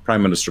abhorrent.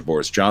 Prime Minister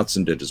Boris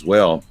Johnson did as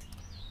well.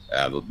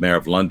 The Mayor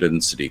of London,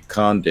 Sadiq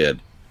Khan, did.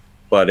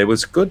 But it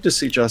was good to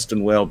see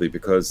Justin Welby,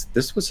 because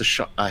this was a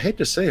shock. I hate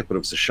to say it, but it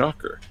was a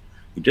shocker.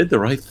 He did the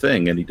right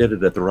thing, and he did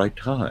it at the right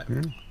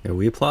time. Yeah,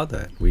 we applaud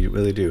that. We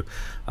really do.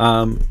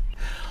 All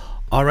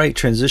right,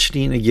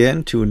 transitioning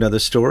again to another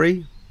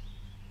story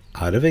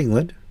out of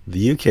England,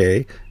 the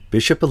UK.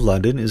 Bishop of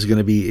London is going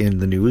to be in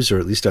the news, or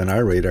at least on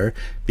our radar,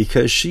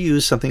 because she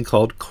used something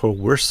called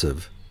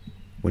coercive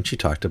when she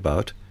talked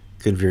about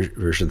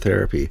conversion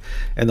therapy.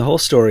 And the whole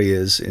story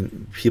is,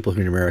 and people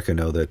here in America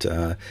know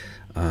that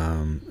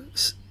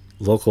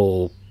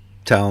local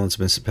towns,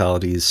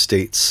 municipalities,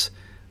 states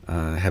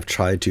have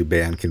tried to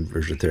ban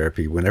conversion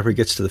therapy. Whenever it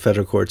gets to the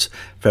federal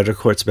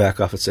courts back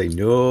off and say,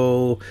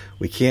 no,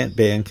 we can't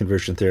ban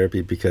conversion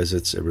therapy because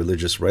it's a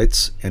religious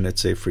rights and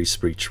it's a free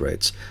speech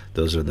rights.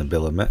 Those are the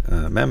Bill of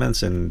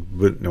Amendments, and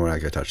we're not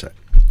going to touch that.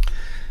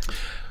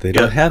 They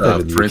don't have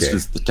that in the UK. For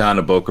instance, the town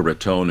of Boca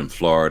Raton in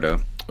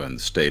Florida and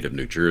the state of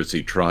New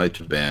Jersey tried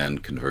to ban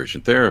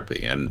conversion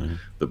therapy. And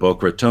the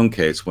Boca Raton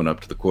case went up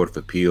to the Court of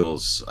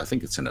Appeals, I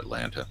think it's in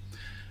Atlanta.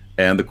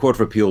 And the Court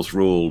of Appeals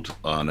ruled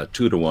on a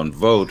 2-to-1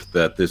 vote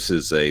that this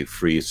is a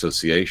free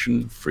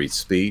association, free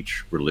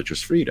speech,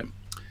 religious freedom.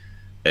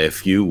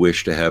 If you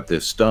wish to have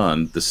this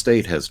done, the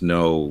state has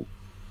no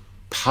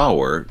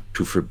power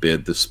to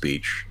forbid the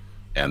speech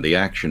and the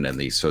action and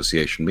the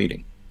association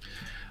meeting.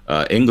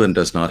 England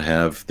does not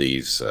have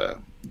these,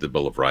 the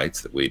Bill of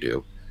Rights that we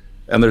do.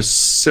 And there's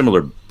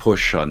similar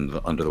push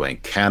under the way in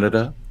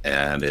Canada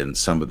and in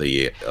some of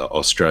the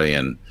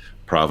Australian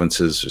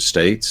provinces or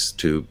states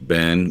to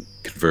ban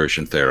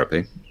conversion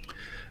therapy.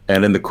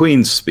 And in the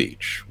Queen's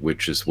speech,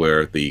 which is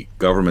where the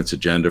government's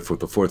agenda for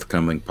the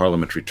forthcoming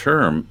parliamentary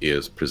term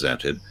is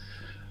presented,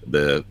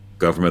 the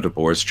government of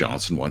Boris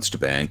Johnson wants to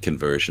ban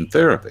conversion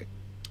therapy.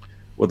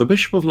 Well, the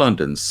Bishop of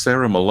London,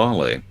 Sarah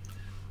Mullally,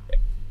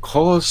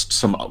 caused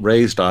some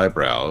raised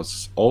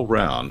eyebrows all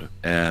round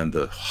and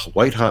the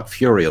white-hot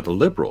fury of the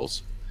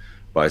Liberals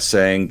by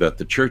saying that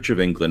the Church of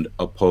England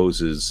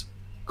opposes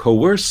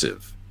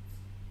coercive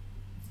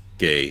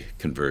gay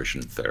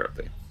conversion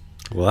therapy.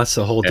 Well, that's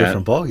a whole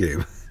different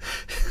ballgame.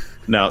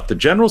 Now, the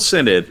General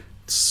Synod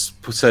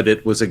said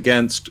it was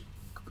against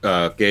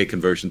gay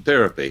conversion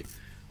therapy,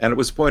 and it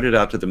was pointed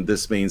out to them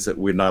this means that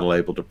we're not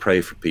able to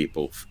pray for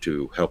people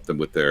to help them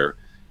with their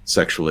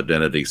sexual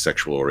identity,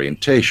 sexual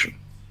orientation.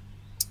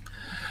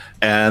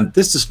 And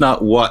this is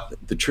not what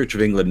the Church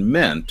of England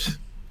meant,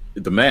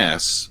 the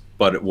Mass,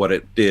 but what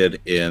it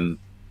did in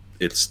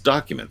its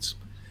documents.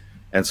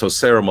 And so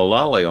Sarah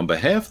Mullally, on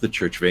behalf of the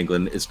Church of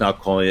England, is now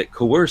calling it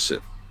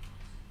coercive,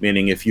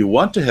 meaning if you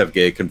want to have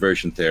gay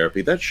conversion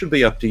therapy, that should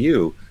be up to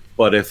you.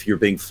 But if you're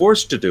being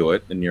forced to do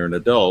it and you're an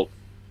adult,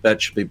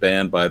 that should be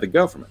banned by the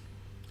government,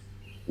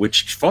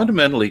 which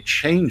fundamentally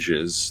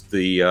changes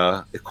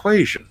the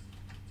equation.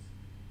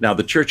 Now,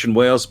 the Church in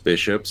Wales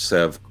bishops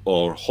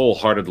are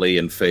wholeheartedly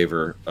in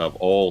favor of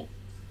all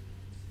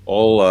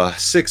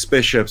 6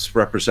 bishops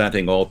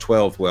representing all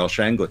 12 Welsh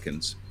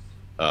Anglicans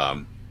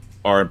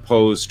are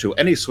opposed to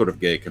any sort of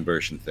gay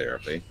conversion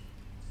therapy.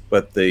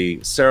 But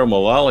the Sarah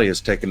Mullally has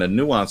taken a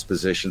nuanced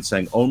position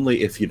saying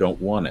only if you don't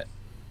want it,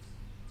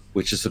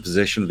 which is the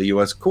position of the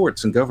U.S.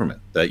 courts and government,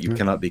 that you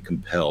cannot be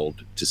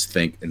compelled to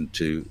think and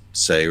to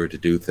say or to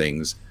do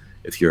things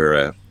if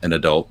you're an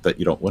adult that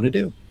you don't want to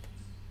do.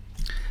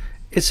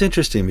 It's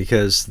interesting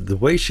because the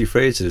way she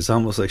phrased it is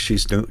almost like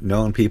she's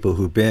known people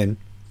who've been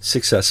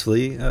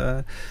successfully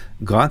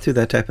gone through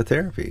that type of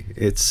therapy.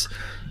 It's,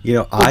 you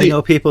know, I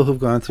know people who've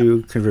gone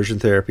through conversion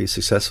therapy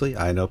successfully.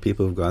 I know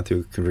people who've gone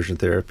through conversion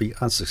therapy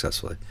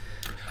unsuccessfully.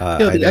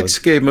 The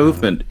ex-gay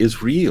movement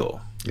is real.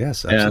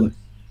 Yes, absolutely.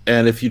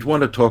 And if you'd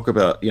want to talk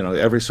about, you know,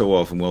 every so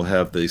often we'll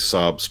have these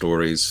sob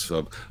stories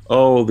of,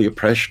 oh, the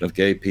oppression of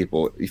gay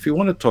people. If you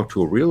want to talk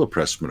to a real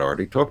oppressed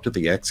minority, talk to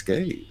the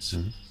ex-gays.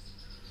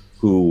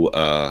 Who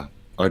are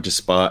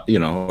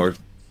are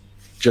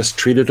just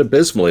treated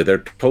abysmally. They're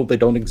told they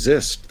don't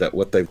exist, that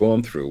what they've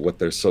gone through, what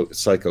their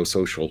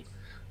psychosocial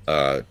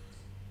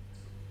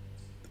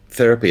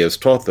therapy has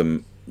taught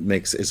them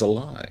is a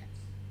lie.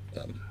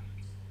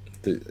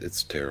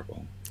 It's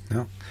terrible.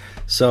 No.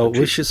 So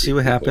we should see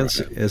what happens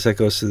as that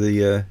goes to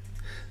the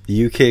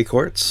UK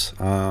courts.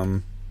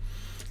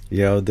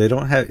 You know, they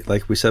don't have,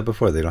 like we said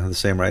before, they don't have the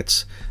same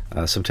rights.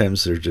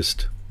 Sometimes they're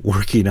just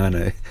working on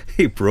a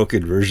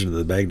broken version of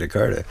the Magna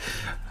Carta.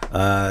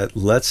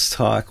 Let's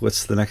talk,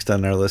 what's the next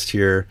on our list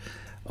here?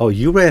 Oh,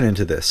 you ran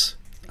into this.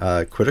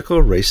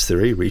 Critical race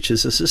theory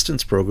reaches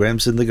assistance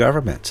programs in the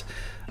government.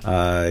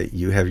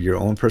 You have your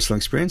own personal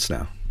experience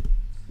now.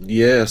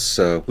 Yes,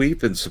 we've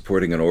been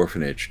supporting an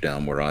orphanage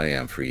down where I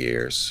am for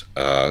years.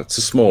 It's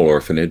a small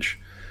orphanage,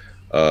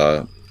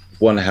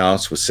 one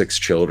house with 6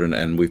 children,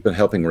 and we've been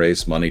helping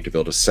raise money to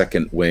build a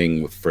second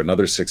wing for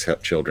another 6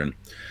 children.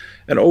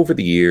 And over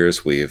the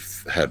years,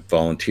 we've had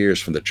volunteers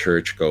from the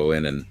church go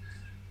in and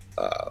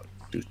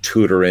do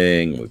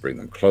tutoring. We bring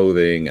them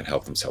clothing and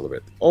help them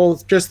celebrate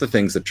just the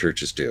things that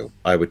churches do.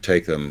 I would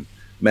take them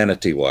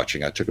manatee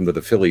watching. I took them to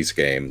the Phillies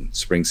game,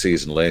 spring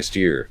season last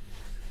year.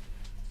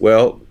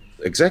 Well,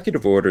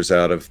 executive orders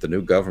out of the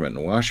new government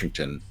in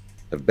Washington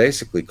have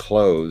basically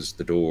closed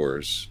the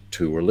doors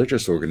to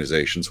religious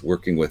organizations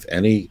working with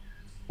any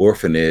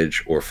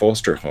orphanage or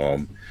foster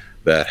home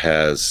that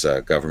has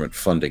government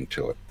funding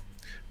to it,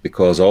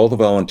 because all the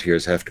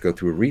volunteers have to go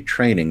through a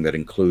retraining that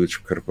includes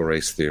critical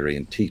race theory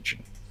and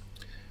teaching.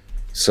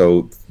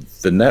 So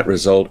the net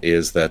result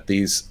is that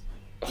these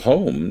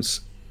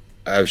homes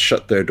have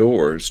shut their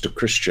doors to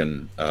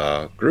Christian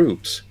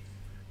groups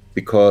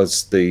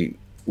because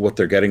what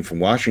they're getting from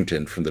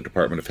Washington, from the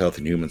Department of Health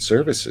and Human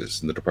Services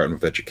and the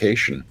Department of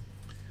Education,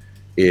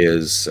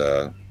 is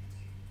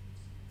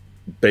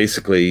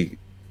basically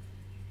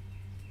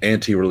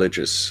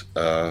anti-religious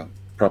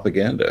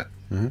propaganda.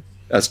 Mm-hmm.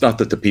 That's not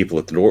that the people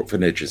at the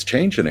orphanages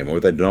change anymore.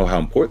 They know how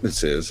important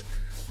this is,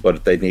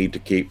 but they need to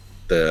keep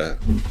they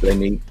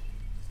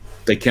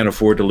can't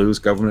afford to lose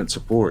government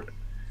support.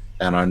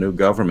 And our new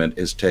government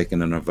is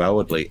taking an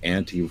avowedly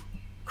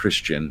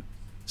anti-Christian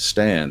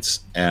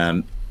stance.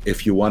 And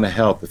if you want to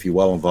help, if you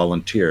want to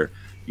volunteer,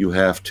 you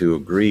have to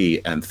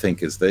agree and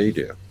think as they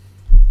do.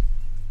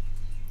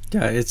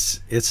 Yeah,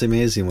 it's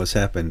amazing what's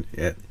happened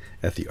at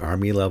the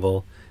Army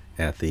level,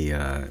 at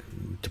the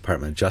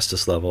Department of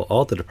Justice level.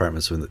 All the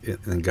departments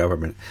in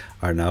government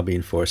are now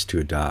being forced to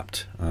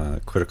adopt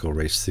critical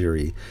race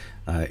theory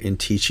in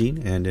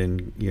teaching and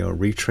in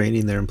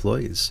retraining their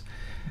employees.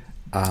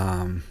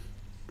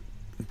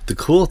 The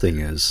cool thing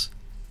is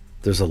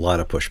there's a lot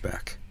of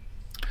pushback.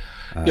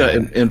 Yeah,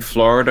 in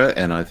Florida,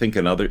 and I think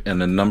in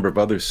a number of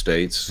other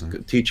states,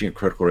 teaching a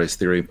critical race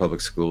theory in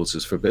public schools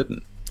is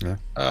forbidden.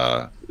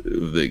 Yeah.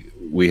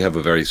 We have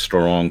a very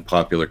strong,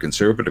 popular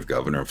conservative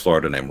governor in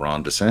Florida named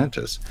Ron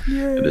DeSantis.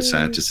 Yay. And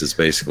DeSantis is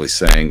basically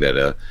saying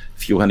that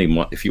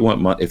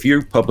if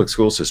your public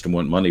school system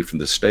want money from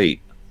the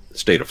state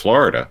of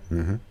Florida,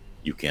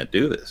 you can't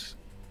do this.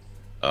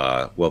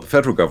 Well, the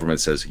federal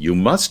government says you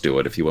must do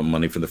it if you want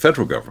money from the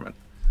federal government.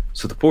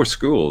 So the poor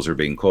schools are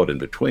being caught in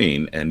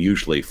between and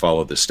usually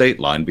follow the state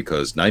line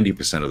because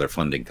 90% of their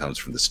funding comes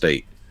from the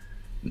state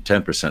and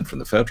 10% from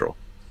the federal.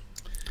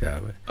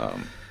 Yeah,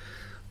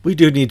 we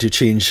do need to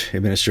change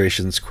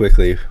administrations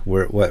quickly.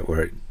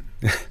 We're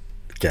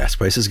gas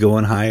prices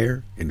going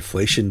higher,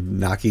 inflation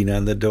knocking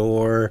on the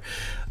door.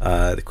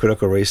 The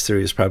critical race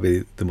theory is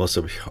probably the most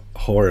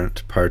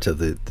abhorrent part of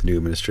the new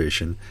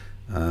administration.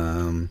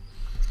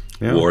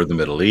 War in the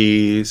Middle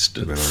East.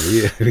 I mean,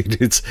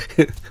 it's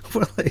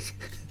we're like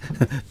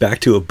back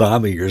to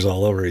Obama years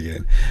all over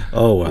again.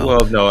 Oh, wow.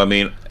 Well, no, I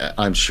mean,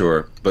 I'm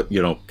sure. But,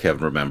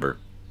 Kevin, remember,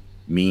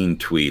 mean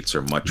tweets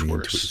are much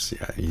worse. Tweets,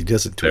 yeah, he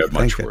doesn't tweet. They're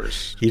much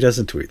worse. He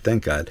doesn't tweet.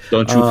 Thank God.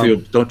 Don't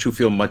you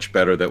feel much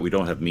better that we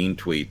don't have mean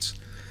tweets,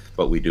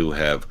 but we do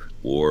have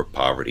war,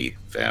 poverty,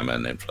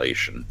 famine,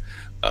 inflation.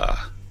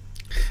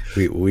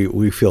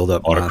 We filled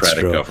up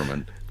autocratic Monstro.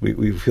 Government.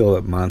 We filled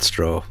up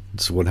Monstro.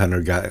 It's a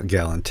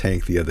 100-gallon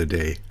tank the other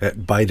day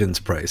at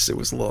Biden's price. It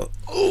was low.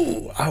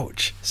 Oh,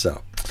 ouch.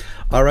 So,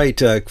 all right.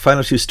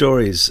 Final two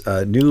stories.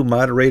 New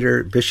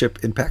moderator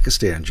bishop in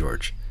Pakistan,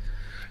 George.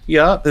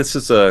 Yeah, this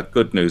is a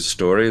good news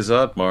story.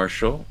 Azad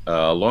Marshall,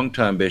 a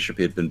longtime bishop.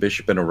 He had been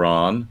bishop in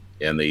Iran,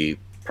 in the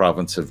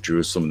province of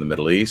Jerusalem in the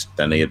Middle East.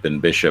 Then he had been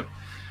bishop,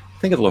 I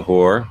think, at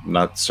Lahore.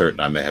 Not certain.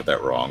 I may have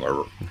that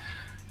wrong.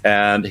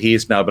 And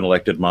he's now been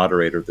elected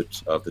moderator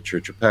of the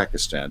Church of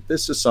Pakistan.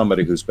 This is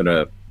somebody who's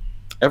been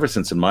ever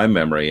since in my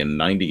memory, in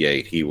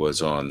 '98, he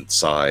was on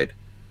side,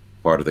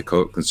 part of the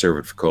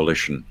conservative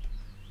coalition.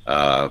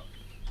 I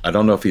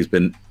don't know if he's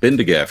been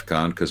to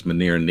GAFCON because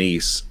Munir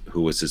Nice,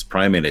 who was his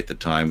primate at the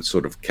time,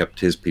 sort of kept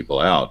his people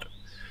out.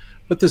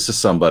 But this is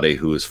somebody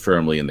who is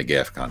firmly in the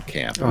GAFCON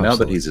camp. And now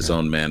that he's his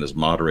own man as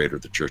moderator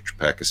of the Church of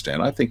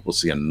Pakistan, I think we'll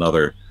see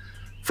another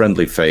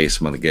friendly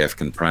face among the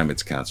GAFCON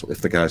Primates Council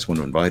if the guys want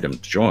to invite him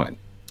to join.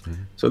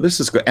 So this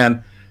is good.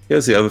 And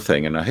here's the other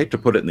thing, and I hate to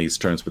put it in these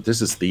terms, but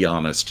this is the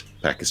honest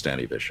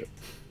Pakistani bishop.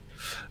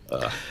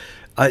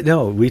 I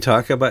know we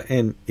talk about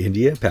in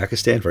India,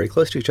 Pakistan, very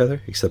close to each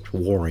other, except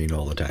warring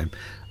all the time.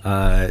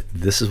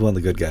 This is one of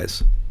the good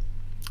guys.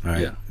 All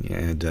right, yeah.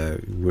 And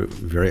we're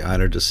very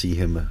honored to see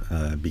him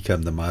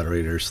become the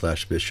moderator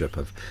 / bishop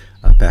of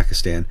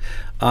Pakistan.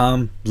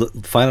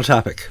 Final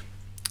topic.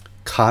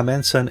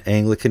 Comments on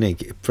Anglican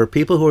Inc. For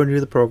people who are new to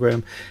the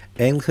program,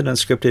 Anglican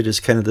Unscripted is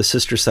kind of the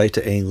sister site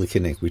to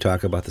Anglican Inc. We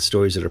talk about the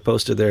stories that are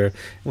posted there, and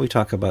we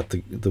talk about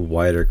the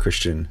wider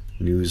Christian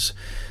news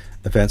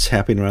events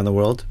happening around the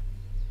world.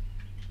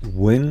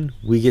 When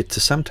we get to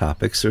some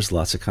topics, there's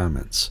lots of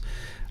comments,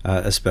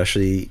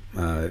 especially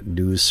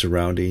news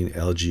surrounding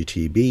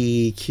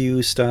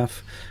LGBTQ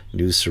stuff,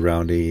 news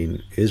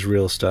surrounding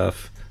Israel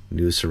stuff,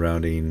 news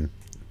surrounding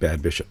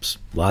bad bishops.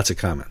 Lots of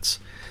comments.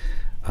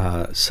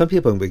 Some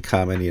people have been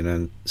commenting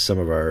on some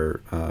of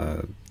our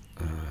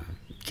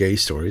gay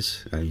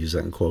stories. I use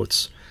that in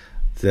quotes.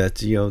 That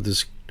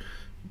there's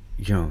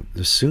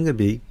soon going to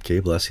be gay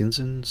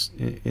blessings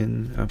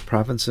in a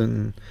province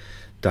and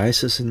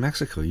diocese in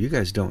Mexico. You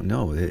guys don't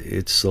know.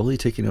 It's slowly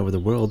taking over the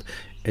world,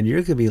 and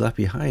you're going to be left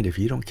behind if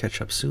you don't catch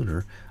up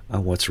sooner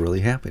on what's really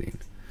happening.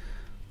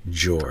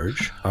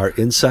 George, our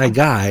inside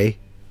guy,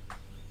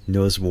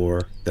 knows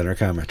more than our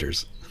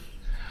commenters.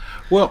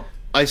 Well,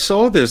 I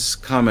saw this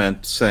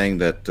comment saying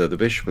that the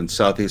bishop in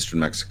southeastern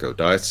Mexico,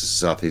 Diocese of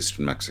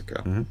Southeastern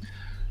Mexico,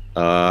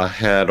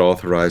 had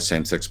authorized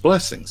same-sex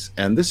blessings.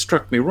 And this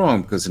struck me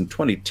wrong because in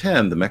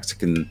 2010, the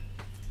Mexican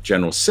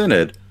General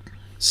Synod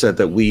said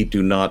that we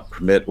do not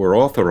permit or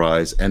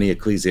authorize any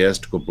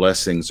ecclesiastical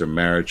blessings or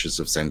marriages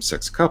of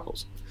same-sex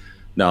couples.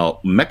 Now,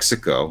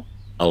 Mexico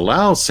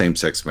allows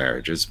same-sex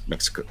marriages,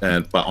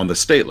 but on the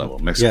state level.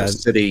 Mexico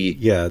City...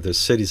 Yeah, there's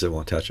cities that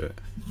won't touch it.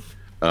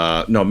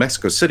 No,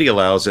 Mexico City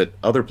allows it.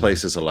 Other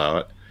places allow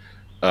it.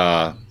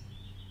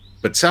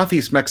 But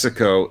Southeast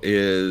Mexico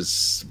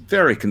is a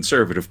very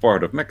conservative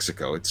part of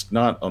Mexico. It's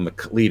not on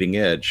the leading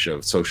edge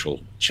of social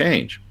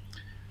change.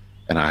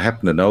 And I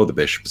happen to know the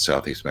Bishop of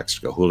Southeast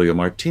Mexico, Julio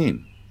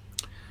Martin.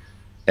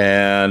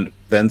 And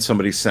then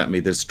somebody sent me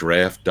this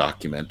draft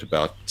document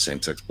about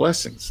same-sex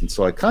blessings. And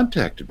so I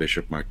contacted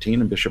Bishop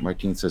Martin, and Bishop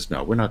Martin says,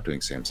 no, we're not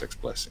doing same-sex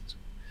blessings.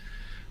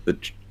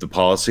 The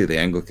policy of the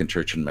Anglican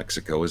Church in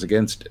Mexico is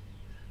against it.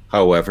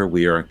 However,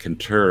 we are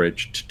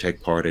encouraged to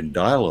take part in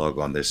dialogue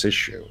on this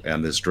issue,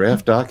 and this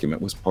draft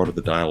document was part of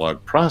the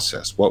dialogue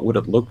process. What would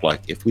it look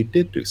like if we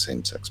did do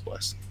same-sex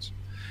blessings?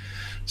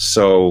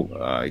 So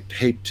I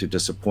hate to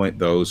disappoint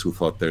those who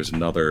thought there's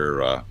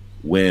another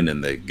win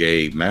in the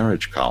gay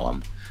marriage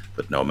column,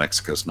 but no,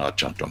 Mexico's not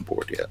jumped on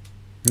board yet.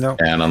 No.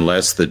 And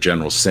unless the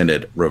General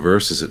Synod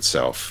reverses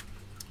itself,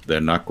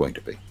 they're not going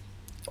to be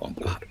on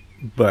board.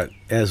 But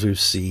as we've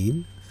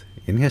seen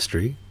in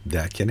history,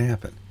 that can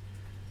happen.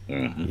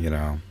 Mm-hmm. You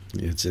know,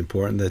 it's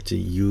important that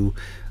you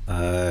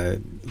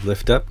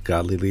lift up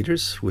godly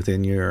leaders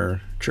within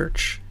your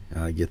church,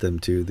 get them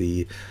to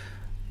the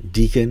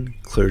deacon,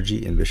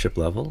 clergy, and bishop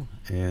level,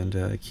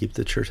 and keep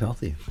the church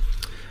healthy.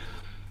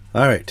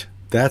 All right,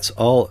 that's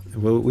all.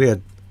 We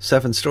had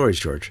 7 stories,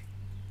 George,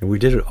 and we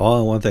did it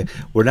all in one thing.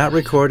 We're not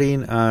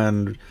recording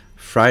on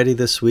Friday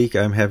this week.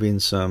 I'm having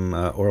some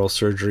oral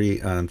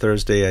surgery on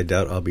Thursday. I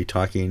doubt I'll be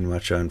talking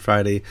much on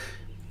Friday.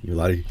 You're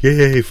like,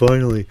 yay,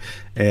 finally.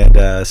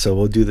 And so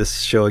we'll do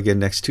this show again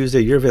next Tuesday.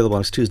 You're available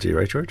on Tuesday,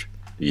 right, George?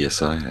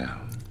 Yes, I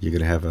am. You're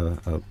going to have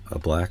a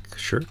black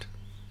shirt?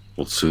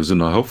 Well,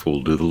 Susan, I hope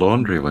will do the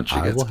laundry when she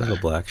gets back. I will have a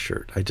black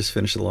shirt. I just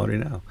finished the laundry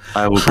now.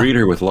 I will greet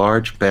her with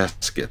large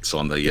baskets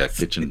on the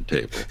kitchen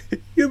table.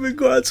 You've been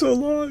gone so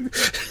long.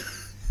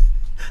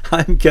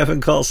 I'm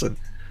Kevin Kallsen.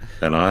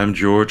 And I'm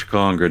George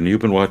Conger, and you've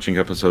been watching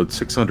episode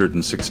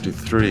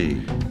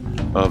 663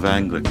 of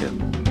Anglican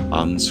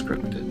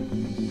Unscripted.